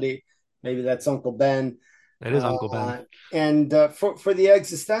responsibility. Maybe that's Uncle Ben. that is Uncle Ben. And for the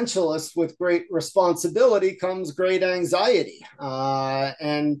existentialist, with great responsibility comes great anxiety.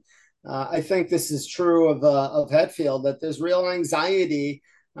 And I think this is true of Hetfield, that there's real anxiety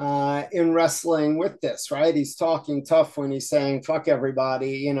in wrestling with this, right? He's talking tough when he's saying, fuck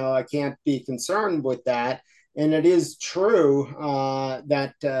everybody, I can't be concerned with that. And it is true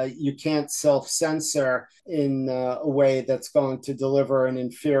that you can't self censor in a way that's going to deliver an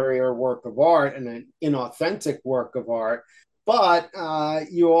inferior work of art and an inauthentic work of art. But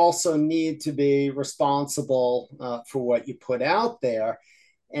you also need to be responsible for what you put out there.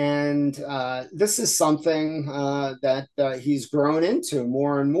 And this is something that he's grown into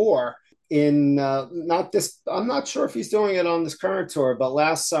more and more. In not this, I'm not sure if he's doing it on this current tour, but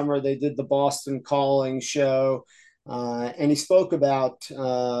last summer they did the Boston Calling show, and he spoke about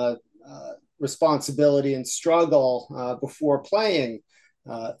responsibility and struggle before playing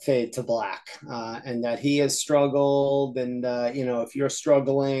Fade to Black, and that he has struggled, and if you're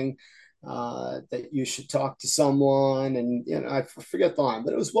struggling, that you should talk to someone. And I forget the line,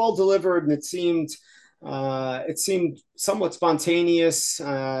 but it was well delivered, and it seemed somewhat spontaneous,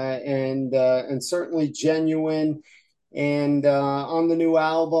 and certainly genuine. And on the new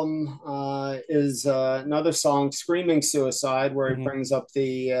album is another song, "Screaming Suicide," where he Mhm. brings up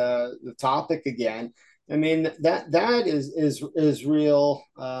the topic again. I mean, that is real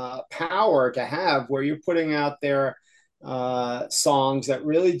power to have, where you're putting out there songs that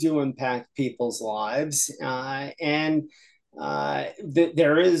really do impact people's lives, and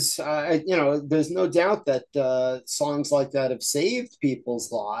there is, there's no doubt that songs like that have saved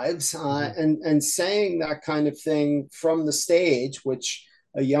people's lives, Mhm. and saying that kind of thing from the stage, which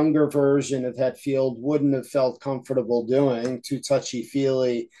a younger version of Hetfield wouldn't have felt comfortable doing, too touchy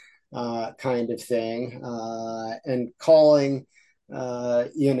feely kind of thing, and calling.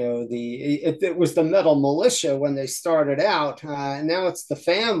 It was the Metal Militia when they started out, and now it's the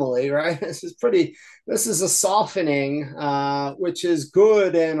family, right? This is a softening, which is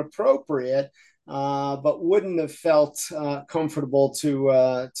good and appropriate, but wouldn't have felt comfortable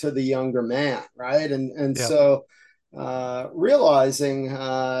to the younger man, right? And Yeah. so realizing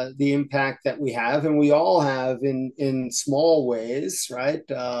the impact that we have, and we all have in small ways, right?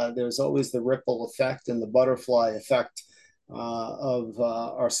 There's always the ripple effect and the butterfly effect of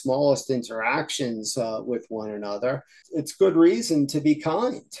our smallest interactions with one another. It's good reason to be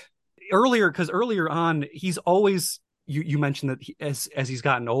kind. Because earlier on, he's always, you mentioned that as he's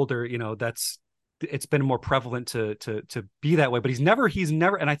gotten older, that's it's been more prevalent to be that way. But he's never,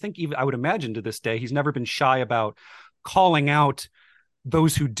 and I think even I would imagine to this day, he's never been shy about calling out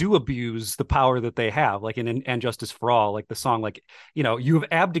those who do abuse the power that they have, like in and Justice for All, like the song, like, you have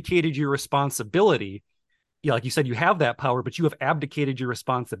abdicated your responsibility. Yeah, like you said, you have that power, but you have abdicated your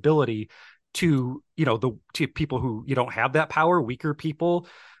responsibility to, to people who you don't have that power, weaker people,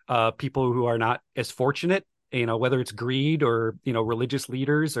 people who are not as fortunate, whether it's greed or, religious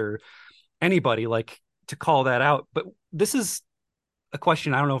leaders or anybody, like, to call that out. But this is a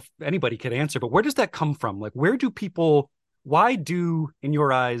question I don't know if anybody could answer, but where does that come from? Like, why do, in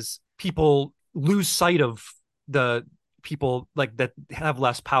your eyes, people lose sight of the people like that have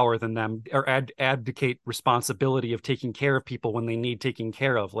less power than them, or abdicate responsibility of taking care of people when they need taking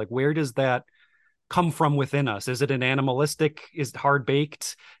care of? Like, where does that come from within us? Is it an animalistic, is hard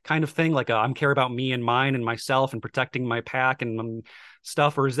baked kind of thing, like I'm care about me and mine and myself and protecting my pack and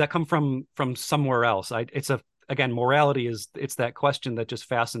stuff, or does that come from somewhere else? It's a again, morality is, it's that question that just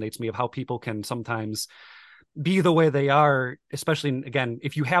fascinates me, of how people can sometimes be the way they are, especially again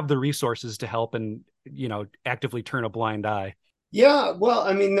if you have the resources to help and, actively turn a blind eye. Yeah, well,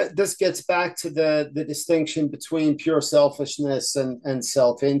 I mean, this gets back to the distinction between pure selfishness and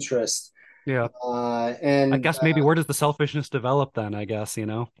self interest. Yeah. I And guess maybe where does the selfishness develop then, I guess, you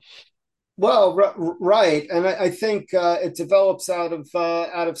know? Well, right, and I think it develops out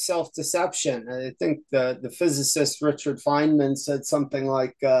of self deception. I think the physicist Richard Feynman said something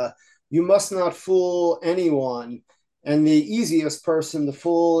like, "You must not fool anyone, and the easiest person to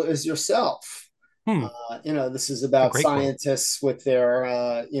fool is yourself." Hmm. This is It's a about great quote. scientists with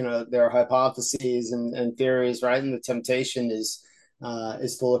their their hypotheses and theories, right? And the temptation is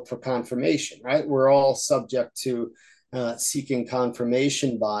to look for confirmation, right? We're all subject to seeking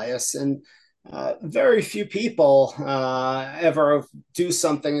confirmation bias. And very few people ever do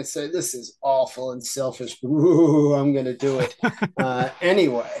something and say, "This is awful and selfish. Ooh, I'm going to do it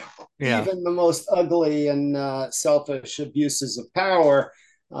anyway." Yeah. Even the most ugly and selfish abuses of power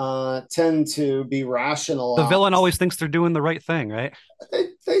tend to be The villain rationalized. always thinks they're doing the right thing, right?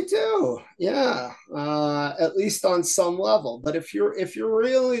 They do, yeah, at least on some level. But if you're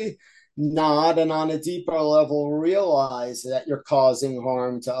really not, and on a deeper level realize that you're causing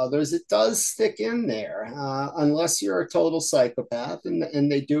harm to others, it does stick in there, unless you're a total psychopath,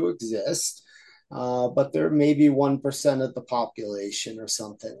 and they do exist. But they're maybe 1% of the population or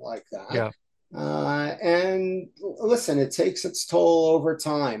something like that. Yeah. And listen, it takes its toll over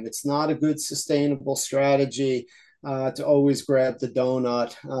time. It's not a good sustainable strategy to always grab the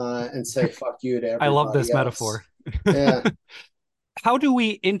donut and say fuck you to I love everybody this else. metaphor. Yeah, How do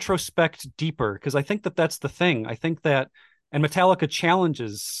we introspect deeper? Because I think that that's the thing. I think that, and Metallica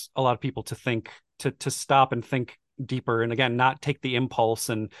challenges a lot of people to think, to stop and think deeper, and again, not take the impulse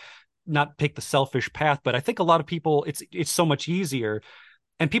and not take the selfish path. But I think a lot of people, it's so much easier,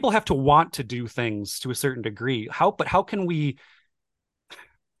 and people have to want to do things to a certain degree. But how can we?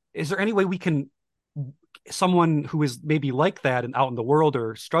 Is there any way we can? Someone who is maybe like that and out in the world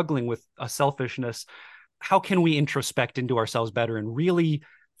or struggling with a selfishness, how can we introspect into ourselves better and really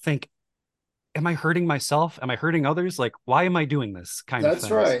think, am I hurting myself? Am I hurting others? Like, why am I doing this kind of that's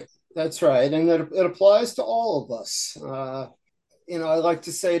things? right. That's right. And it applies to all of us. I like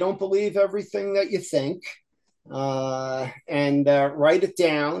to say, don't believe everything that you think, and write it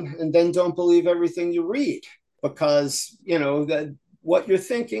down, and then don't believe everything you read, because that what you're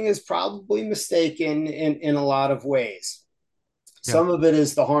thinking is probably mistaken in a lot of ways. Yeah. Some of it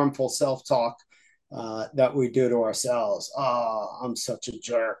is the harmful self talk that we do to ourselves. Oh, I'm such a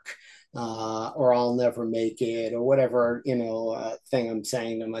jerk, or I'll never make it, or whatever thing I'm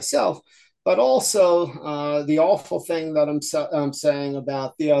saying to myself. But also the awful thing that I'm saying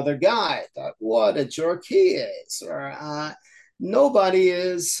about the other guy, that what a jerk he is, or nobody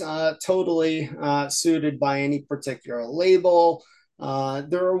is totally suited by any particular label.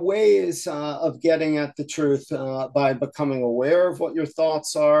 There are ways of getting at the truth by becoming aware of what your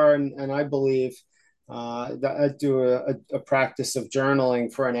thoughts are. And I believe that I do a practice of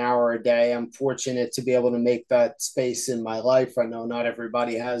journaling for an hour a day. I'm fortunate to be able to make that space in my life. I know not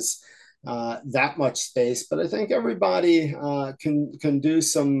everybody has that much space, but I think everybody can do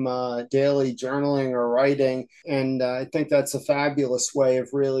some daily journaling or writing, and I think that's a fabulous way of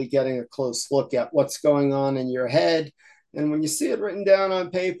really getting a close look at what's going on in your head. And when you see it written down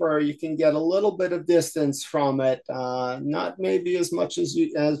on paper, you can get a little bit of distance from it, not maybe as much as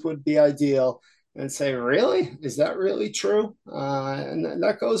would be ideal, and say, "Really, is that really true?" And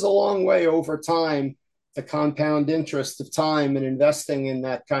that goes a long way over time. The compound interest of time and investing in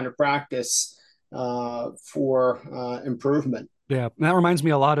that kind of practice for improvement. Yeah. And that reminds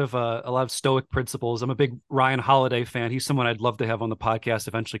me a lot of Stoic principles. I'm a big Ryan Holiday fan. He's someone I'd love to have on the podcast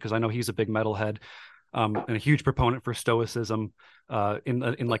eventually because I know he's a big metalhead, and a huge proponent for Stoicism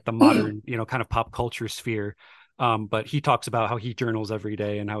in like the modern, kind of pop culture sphere. But he talks about how he journals every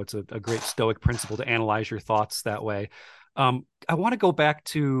day and how it's a great Stoic principle to analyze your thoughts that way. I want to go back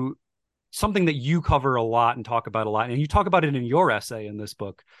to something that you cover a lot and talk about a lot, and you talk about it in your essay in this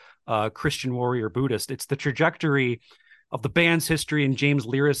book, Christian Warrior Buddhist. It's the trajectory of the band's history and James'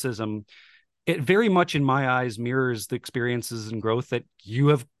 lyricism. It very much, in my eyes, mirrors the experiences and growth that you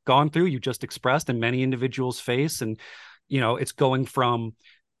have gone through, you just expressed, and many individuals face. And, it's going from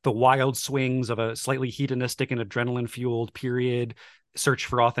the wild swings of a slightly hedonistic and adrenaline fueled period, search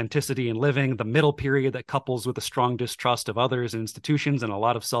for authenticity in living, the middle period that couples with a strong distrust of others and institutions and a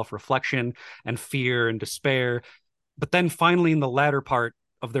lot of self reflection and fear and despair. But then finally, in the latter part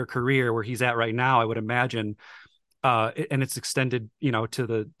of their career, where he's at right now, I would imagine, and it's extended,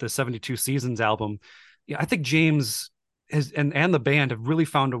 to the 72 Seasons album. Yeah, I think James has and the band have really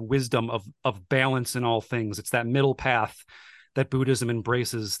found a wisdom of balance in all things. It's that middle path that Buddhism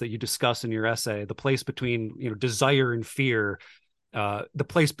embraces that you discuss in your essay, the place between desire and fear, the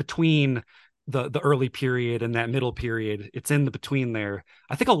place between the early period and that middle period. It's in the between there.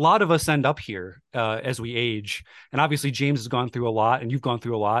 I think a lot of us end up here as we age. And obviously, James has gone through a lot, and you've gone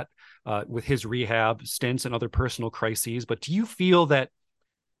through a lot with his rehab stints and other personal crises. But do you feel that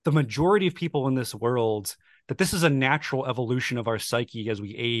the majority of people in this world, that this is a natural evolution of our psyche as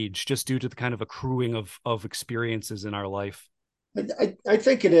we age, just due to the kind of accruing of experiences in our life? I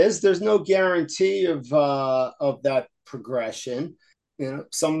think it is. There's no guarantee of that progression. You know,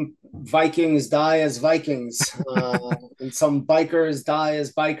 some Vikings die as Vikings, and some bikers die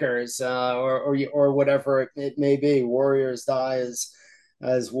as bikers, or whatever it may be. Warriors die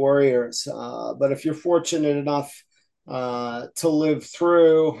as warriors. But if you're fortunate enough to live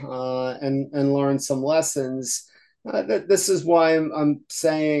through and learn some lessons, this is why I'm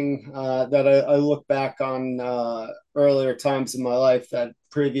saying that I look back on earlier times in my life that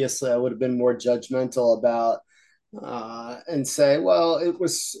previously I would have been more judgmental about, and say, well, it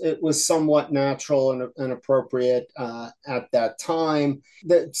was somewhat natural and appropriate at that time.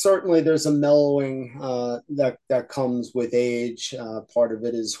 That certainly there's a mellowing that comes with age. Part of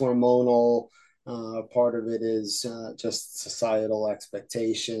it is hormonal. Part of it is just societal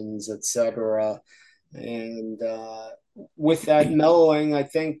expectations, etc. And with that mellowing, I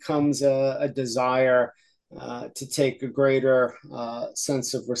think comes a desire to take a greater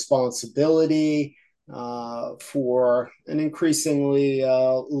sense of responsibility for an increasingly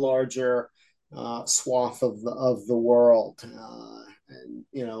larger swath of the world.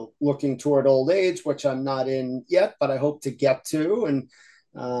 And, looking toward old age, which I'm not in yet, but I hope to get to. And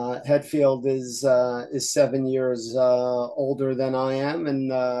Hetfield is 7 years older than I am,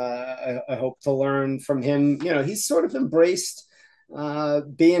 and I hope to learn from him. He's sort of embraced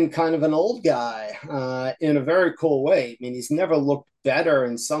being kind of an old guy in a very cool way. I mean, he's never looked better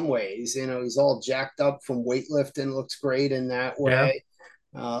in some ways. He's all jacked up from weightlifting, looks great in that Yeah. way.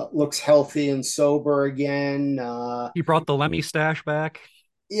 Looks healthy and sober again. He brought the Lemmy stash back.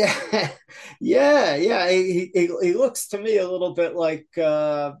 Yeah, yeah. He looks to me a little bit like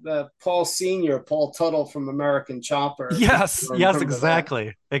Paul Senior, Paul Tuttle from American Chopper, if you Yes, yes, remember that. exactly. You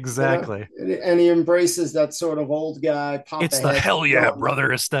know, Exactly. and he embraces that sort of old guy, pop It's the ahead hell yeah, feeling.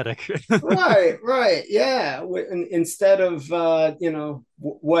 brother aesthetic. Right, right, yeah. Instead of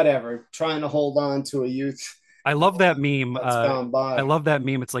whatever, trying to hold on to a youth I love that meme. that's gone I by. love that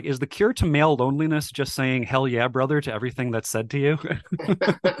meme. It's like, is the cure to male loneliness just saying hell yeah, brother, to everything that's said to you?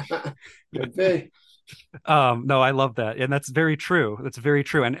 Could be. No, I love that. And that's very true. That's very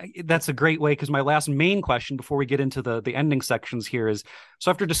true. And that's a great way, because my last main question before we get into the ending sections here is, so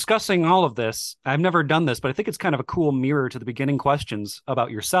after discussing all of this, I've never done this, but I think it's kind of a cool mirror to the beginning questions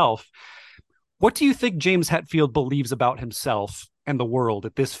about yourself. What do you think James Hetfield believes about himself and the world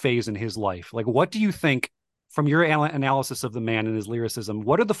at this phase in his life? Like, what do you think, from your analysis of the man and his lyricism,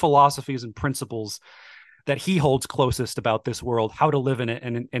 what are the philosophies and principles that he holds closest about this world, how to live in it,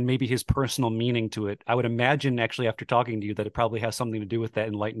 and maybe his personal meaning to it? I would imagine, actually, after talking to you, that it probably has something to do with that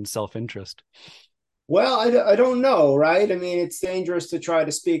enlightened self-interest. Well, I don't know, right? I mean, it's dangerous to try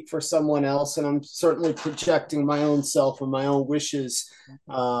to speak for someone else, and I'm certainly projecting my own self and my own wishes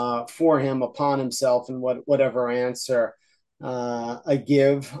for him upon himself and whatever answer I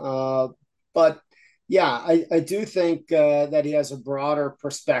give. But yeah, I do think that he has a broader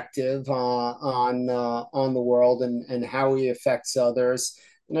perspective on the world and how he affects others.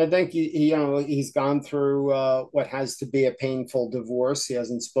 And I think he's gone through what has to be a painful divorce. He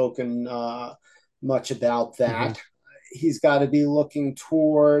hasn't spoken much about Mm-hmm. that. He's got to be looking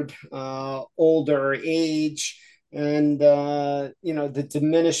toward older age and the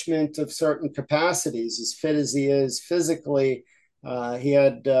diminishment of certain capacities. As fit as he is physically, he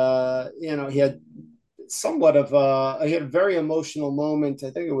had somewhat of he had a very emotional moment.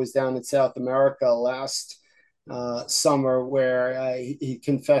 I think it was down in South America last summer where he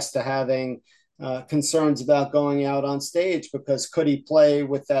confessed to having concerns about going out on stage because could he play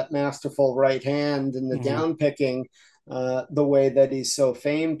with that masterful right hand and the Mm-hmm. down picking the way that he's so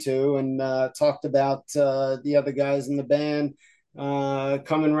famed to, and talked about the other guys in the band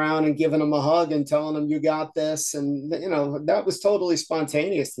coming around and giving him a hug and telling him you got this, and that was totally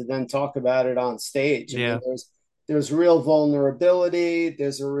spontaneous to then talk about it on stage. I mean, Yeah. there's real vulnerability.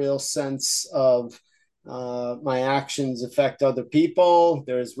 There's a real sense of my actions affect other people.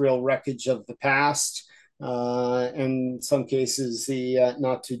 There's real wreckage of the past, and in some cases, the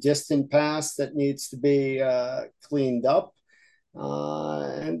not too distant past that needs to be cleaned up.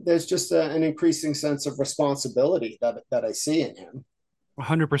 And there's just an increasing sense of responsibility that I see in him.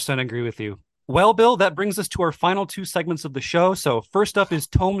 100% agree with you. Well, Bill, that brings us to our final two segments of the show. So, first up is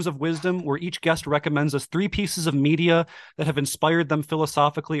Tomes of Wisdom, where each guest recommends us three pieces of media that have inspired them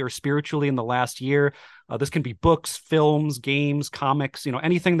philosophically or spiritually in the last year. This can be books, films, games, comics,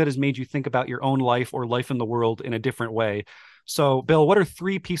 anything that has made you think about your own life or life in the world in a different way. So, Bill, what are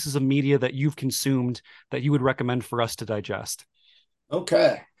three pieces of media that you've consumed that you would recommend for us to digest?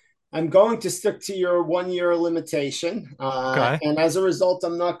 Okay. I'm going to stick to your 1 year limitation. Okay. And as a result,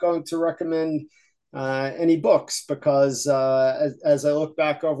 I'm not going to recommend any books because as I look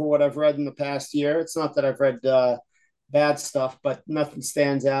back over what I've read in the past year, it's not that I've read bad stuff, but nothing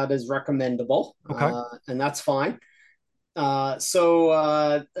stands out as recommendable. Okay. And that's fine.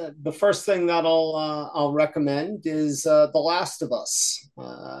 The first thing that I'll recommend is The Last of Us.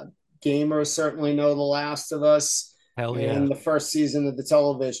 Gamers certainly know The Last of Us Hell yeah. and the first season of the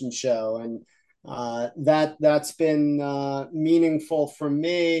television show, and that's been meaningful for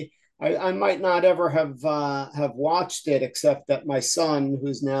me. I might not ever have watched it, except that my son,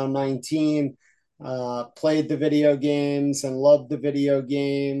 who's now 19, played the video games and loved the video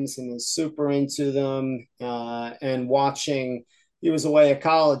games and was super into them. And watching, he was away at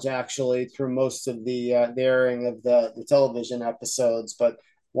college actually through most of the airing of the television episodes, but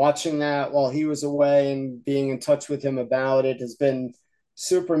watching that while he was away and being in touch with him about it has been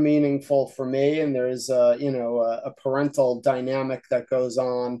super meaningful for me. And there's a parental dynamic that goes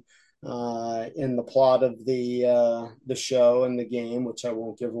on in the plot of the show and the game, which I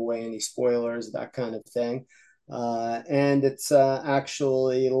won't give away any spoilers, that kind of thing. And it's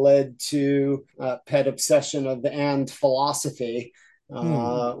actually led to pet obsession of and philosophy,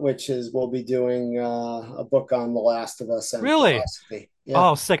 Hmm. which is we'll be doing a book on The Last of Us and Really? philosophy.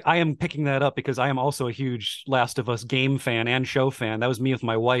 Yeah. Oh, sick. I am picking that up because I am also a huge Last of Us game fan and show fan. That was me with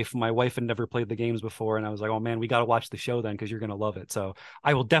my wife. My wife had never played the games before, and I was like, oh man, we got to watch the show then because you're going to love it. So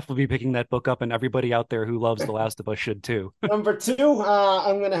I will definitely be picking that book up, and everybody out there who loves The Last of Us should too. Number two,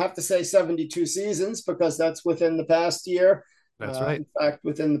 I'm going to have to say 72 seasons because that's within the past year. That's right. In fact,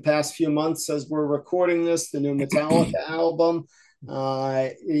 within the past few months, as we're recording this, the new Metallica album,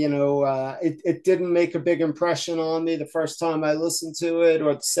 it didn't make a big impression on me the first time I listened to it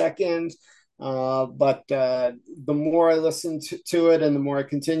or the second. But the more I listen to it and the more I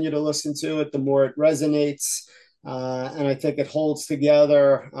continue to listen to it, the more it resonates. And I think it holds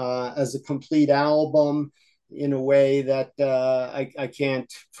together as a complete album in a way that I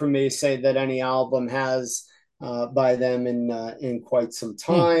can't, for me, say that any album has by them in quite some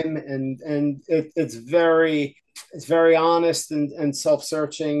Hmm. time, and it's very honest and self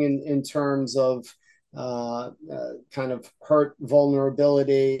searching in terms of kind of hurt,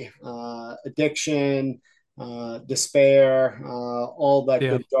 vulnerability, addiction, despair, all that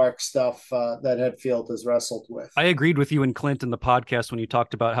Yeah. good dark stuff that Hetfield has wrestled with. I agreed with you and Clint in the podcast when you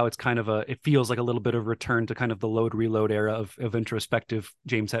talked about how it's kind of it feels like a little bit of return to kind of the load reload era of introspective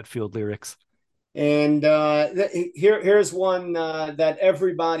James Hetfield lyrics. And here's one that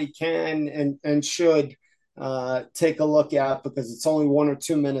everybody can and should take a look at because it's only 1 or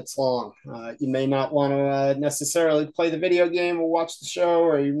 2 minutes long. You may not want to necessarily play the video game or watch the show,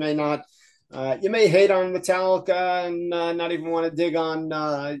 or you may not. You may hate on Metallica and not even want to dig on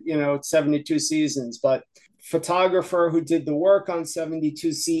 72 seasons, but photographer who did the work on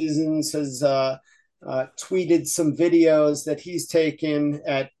 72 seasons has tweeted some videos that he's taken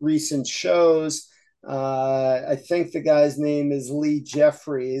at recent shows. I think the guy's name is Lee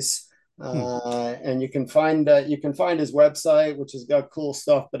Jeffries, Hmm. and you can find his website, which has got cool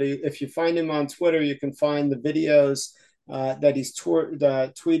stuff. But if you find him on Twitter, you can find the videos that he's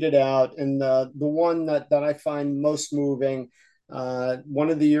tweeted out. And the one that I find most moving,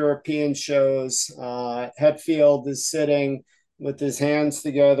 one of the European shows, Hetfield is sitting with his hands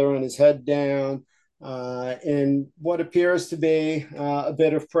together and his head down in what appears to be a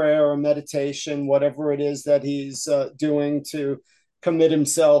bit of prayer or meditation, whatever it is that he's doing to commit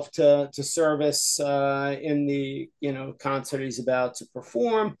himself to service in the concert he's about to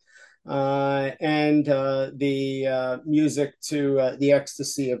perform. And the music to The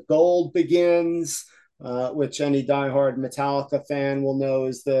Ecstasy of Gold begins, which any diehard Metallica fan will know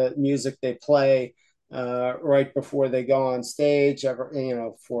is the music they play right before they go on stage,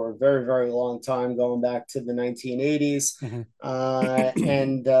 for a very, very long time, going back to the 1980s. Mhm.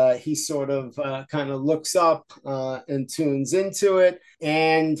 And he sort of kind of looks up and tunes into it.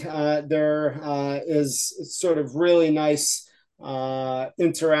 And there is sort of really nice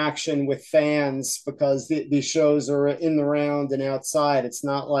interaction with fans because these shows are in the round and outside. It's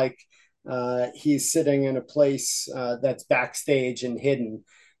not like he's sitting in a place that's backstage and hidden.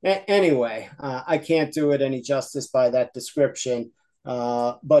 Anyway, I can't do it any justice by that description.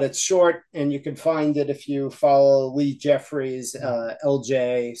 but it's short, and you can find it if you follow Lee Jeffries,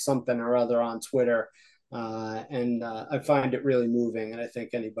 LJ something or other on Twitter. And I find it really moving, and I think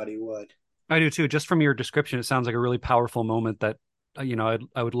anybody would. I do too. Just from your description, it sounds like a really powerful moment that I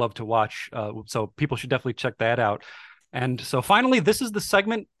would love to watch. So people should definitely check that out. And so finally, this is the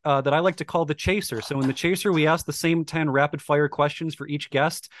segment that I like to call the chaser. So in the chaser, we ask the same 10 rapid fire questions for each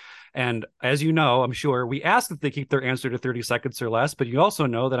guest. And as you know, I'm sure we ask that they keep their answer to 30 seconds or less, but you also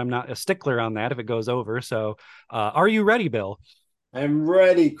know that I'm not a stickler on that if it goes over. So are you ready, Bill? I'm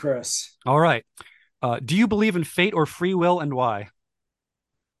ready, Chris. All right. Do you believe in fate or free will and why?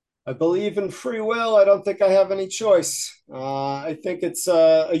 I believe in free will. I don't think I have any choice. I think it's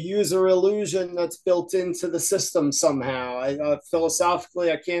a user illusion that's built into the system somehow.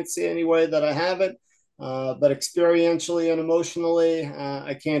 Philosophically, I can't see any way that I have it, but experientially and emotionally,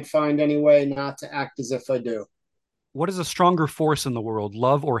 I can't find any way not to act as if I do. What is a stronger force in the world,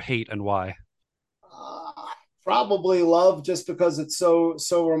 love or hate, and why? Uh, Probably love, just because it's so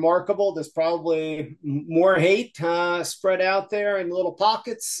remarkable. There's probably more hate spread out there in little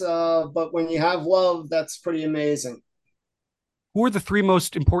pockets, but when you have love, that's pretty amazing. Who are the three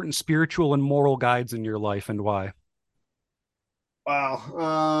most important spiritual and moral guides in your life and why?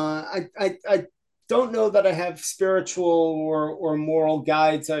 Wow. I don't know that I have spiritual or moral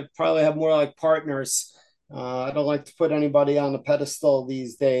guides. I probably have more like partners. I don't like to put anybody on a pedestal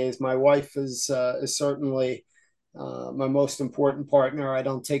these days. My wife is certainly my most important partner. I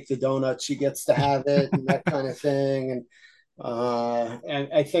don't take the donut; she gets to have it, and that kind of thing. And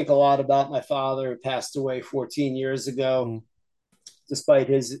I think a lot about my father, who passed away 14 years ago, Mm, despite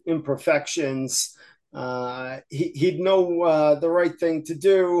his imperfections. He'd know the right thing to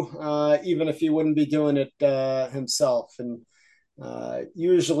do, even if he wouldn't be doing it himself. And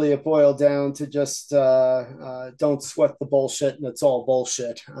usually it boiled down to just don't sweat the bullshit, and it's all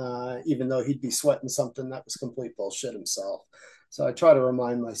bullshit, even though he'd be sweating something that was complete bullshit himself. So I try to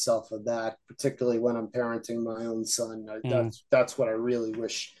remind myself of that, particularly when I'm parenting my own son. mm. That's what I really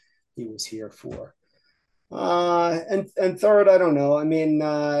wish he was here for. And third, I don't know. I mean,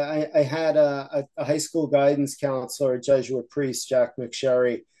 I had a high school guidance counselor, a Jesuit priest, Jack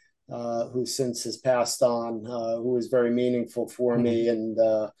McSherry, who since has passed on, who was very meaningful for Mm. me,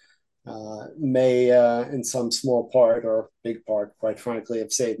 and may, in some small part or big part, quite frankly,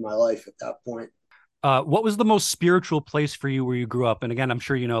 have saved my life at that point. What was the most spiritual place for you where you grew up? And again, I'm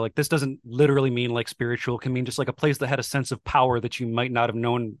sure you know, like this doesn't literally mean like spiritual, it can mean just like a place that had a sense of power that you might not have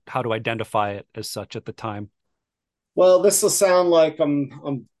known how to identify it as such at the time. Well, this will sound like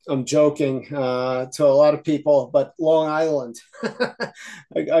I'm joking to a lot of people, but Long Island.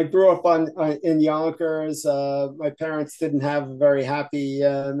 I grew up on in Yonkers. My parents didn't have a very happy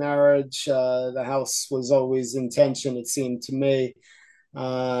marriage. The house was always in tension, it seemed to me.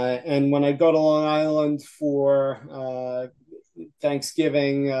 And when I go to Long Island for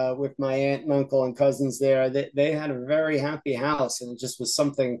Thanksgiving with my aunt and uncle and cousins there, they had a very happy house, and it just was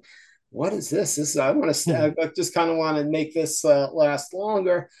something. What is this? This I want to. Mm. I just kind of want to make this last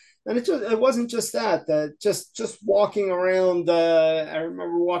longer. And it wasn't just that. Just walking around. I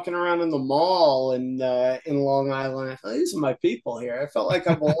remember walking around in the mall in Long Island. I thought, these are my people here. I felt like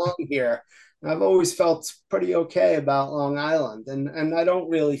I belong here. And I've always felt pretty okay about Long Island, and I don't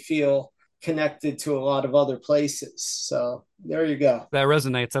really feel connected to a lot of other places. So there you go. That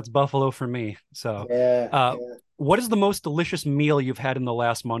resonates. That's Buffalo for me. So, Yeah, uh, yeah. what is the most delicious meal you've had in the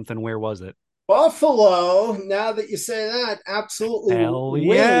last month and where was it? Buffalo, now that you say that, absolutely Hell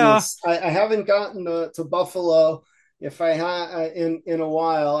yeah. wings. I haven't gotten to Buffalo. If I had in a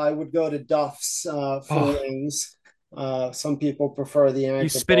while, I would go to Duff's for Oh, wings. Some people prefer the you Anchor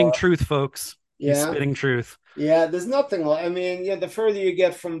spitting Bar. truth, folks. You Yeah, spitting truth. yeah. There's nothing like. I mean, yeah. The further you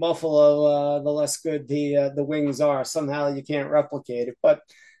get from Buffalo, the less good the wings are. Somehow you can't replicate it. But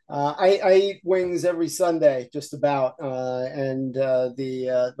I eat wings every Sunday, just about. And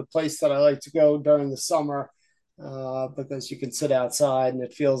the place that I like to go during the summer, because you can sit outside and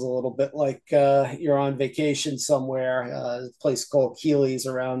it feels a little bit like you're on vacation somewhere. A place called Keely's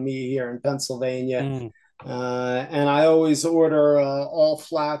around me here in Pennsylvania. Mm. And I always order all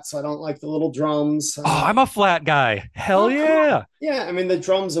flats. I don't like the little drums. Oh, I'm a flat guy. Hell Oh, come on. yeah. Yeah, I mean the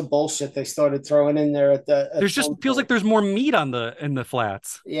drums are bullshit. They started throwing in there at There's just some feels like point. there's more meat on the in the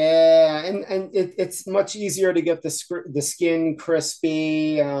flats. Yeah, and it's much easier to get the skin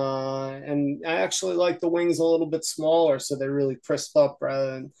crispy, and I actually like the wings a little bit smaller, so they really crisp up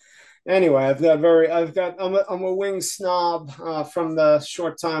rather than. Anyway, I'm a wing snob from the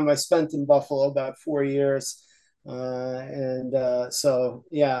short time I spent in Buffalo, about 4 years, and so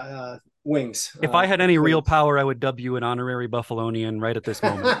yeah. wings. If I had any real Please. power, I would dub you an honorary Buffalonian right at this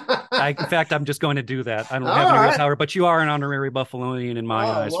moment. In fact, I'm just going to do that. I don't have All any real right. power, but you are an honorary Buffalonian in my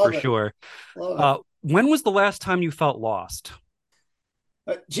Oh, eyes for love it. sure. Love it. When was the last time you felt lost?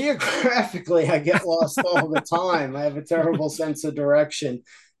 Geographically, I get lost all the time. I have a terrible sense of direction.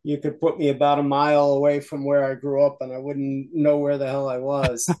 You could put me about a mile away from where I grew up, and I wouldn't know where the hell I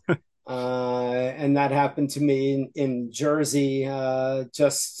was. And that happened to me in Jersey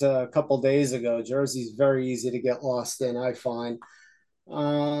just a couple days ago. Jersey's very easy to get lost in, I find.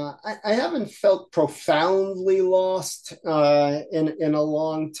 I haven't felt profoundly lost in a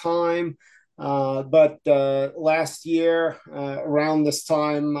long time. But last year, around this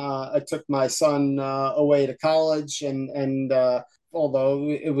time, I took my son away to college, and although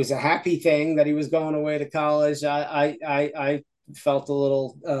it was a happy thing that he was going away to college, I felt a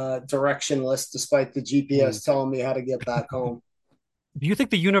little directionless, despite the Hmm. GPS telling me how to get back home. Do you think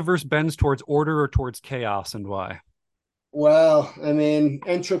the universe bends towards order or towards chaos, and why? Well, I mean,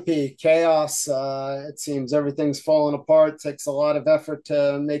 entropy, chaos, it seems everything's falling apart. Takes a lot of effort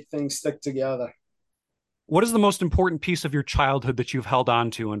to make things stick together. What is the most important piece of your childhood that you've held on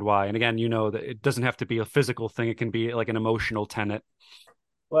to, and why? And again, you know that it doesn't have to be a physical thing, it can be like an emotional tenet.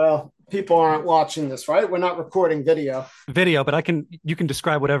 Well, people aren't watching this, right? We're not recording video. Video, but you can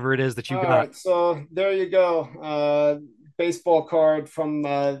describe whatever it is that you All got. right, so there you go. Baseball card from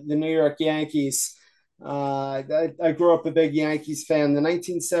the New York Yankees. I grew up a big Yankees fan. The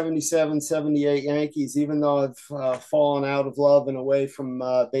 1977-78 Yankees, even though I've fallen out of love and away from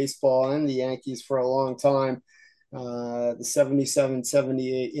baseball and the Yankees for a long time, the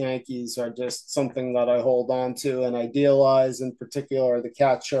 77-78 Yankees are just something that I hold on to and idealize, in particular, the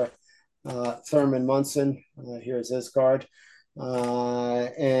catcher, Thurman Munson. Here's his card. I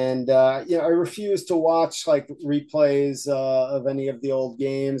refuse to watch like replays of any of the old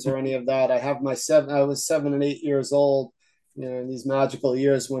games or any of that. I have my seven. I was 7 and 8 years old, in these magical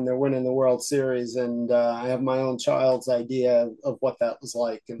years when they're winning the World Series, and I have my own child's idea of what that was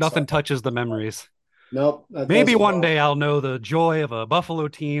like, and so Nothing touches the memories. nope, Maybe those are one gone. day I'll know the joy of a Buffalo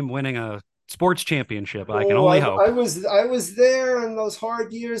team winning a sports championship. I can Oh, only I hope. was there in those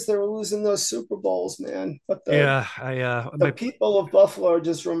hard years. They were losing those Super Bowls, man. But Yeah, the my people of Buffalo are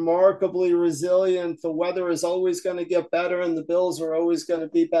just remarkably resilient. The weather is always going to get better, and the Bills are always going to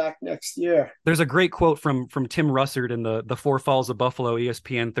be back next year. there's a great quote from Tim Russert in the Four Falls of Buffalo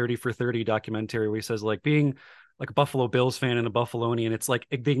ESPN 30 for 30 documentary where he says like being like a Buffalo Bills fan and a Buffalonian, it's like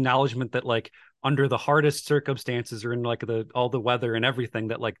the acknowledgement that like under the hardest circumstances or in like the all the weather and everything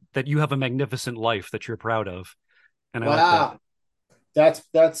that like that you have a magnificent life that you're proud of. And I like that. Wow,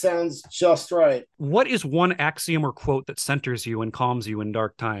 that sounds just right. What is one axiom or quote that centers you and calms you in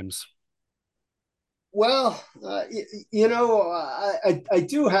dark times? Well, I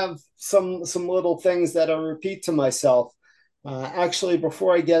do have some little things that I repeat to myself. Actually,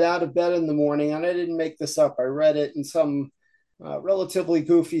 before I get out of bed in the morning, and I didn't make this up, I read it in some relatively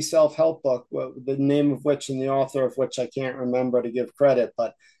goofy self-help book, the name of which and the author of which I can't remember to give credit.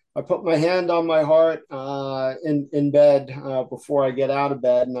 But I put my hand on my heart in bed before I get out of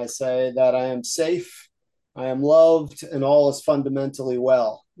bed, and I say that I am safe, I am loved, and all is fundamentally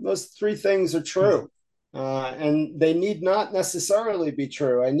well. Those three things are true. And they need not necessarily be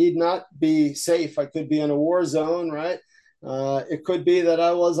true. I need not be safe. I could be in a war zone, right? It could be that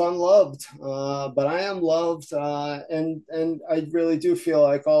I was unloved, but I am loved, and I really do feel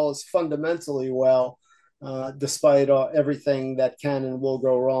like all is fundamentally well, despite everything that can and will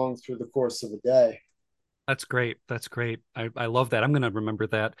go wrong through the course of a day. That's great. That's great. I love that. I'm going to remember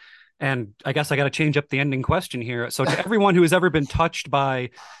that. And I guess I got to change up the ending question here. So to everyone who has ever been touched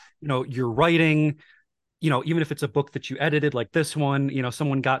by, your writing, even if it's a book that you edited like this one,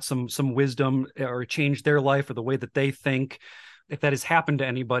 someone got some wisdom or changed their life or the way that they think, if that has happened to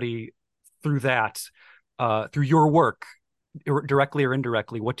anybody through that, through your work, directly or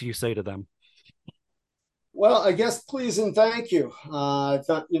indirectly, what do you say to them? Well, I guess please and thank you. I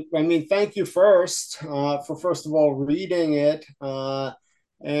mean, thank you first for first of all reading it,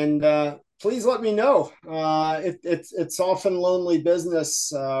 and please let me know. It's often lonely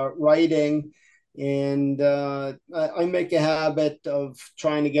business writing, and I make a habit of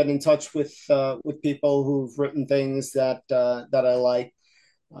trying to get in touch with people who've written things that I like.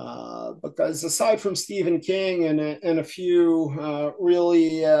 Because aside from Stephen King and a few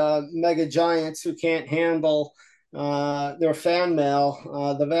really mega giants who can't handle their fan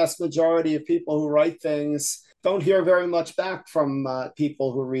mail, the vast majority of people who write things don't hear very much back from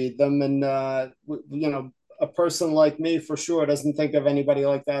people who read them. And, a person like me for sure doesn't think of anybody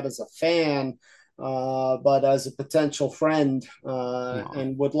like that as a fan. but as a potential friend, Aw.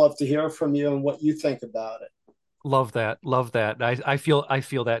 and would love to hear from you and what you think about it. Love that. Love that. I feel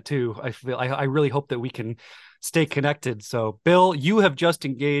that too. I really hope that we can stay connected. So, Bill, you have just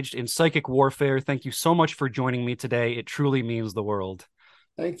engaged in psychic warfare. Thank you so much for joining me today. It truly means the world.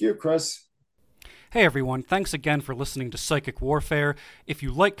 Thank you, Chris. Hey everyone, thanks again for listening to Psychic Warfare. If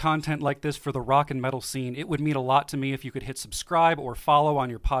you like content like this for the rock and metal scene, it would mean a lot to me if you could hit subscribe or follow on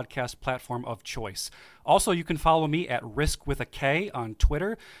your podcast platform of choice. Also, you can follow me at Risk with a K on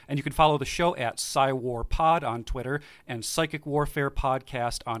Twitter, and you can follow the show at PsyWarPod on Twitter and Psychic Warfare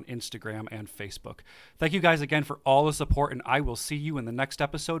Podcast on Instagram and Facebook. Thank you guys again for all the support, and I will see you in the next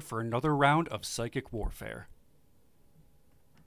episode for another round of Psychic Warfare.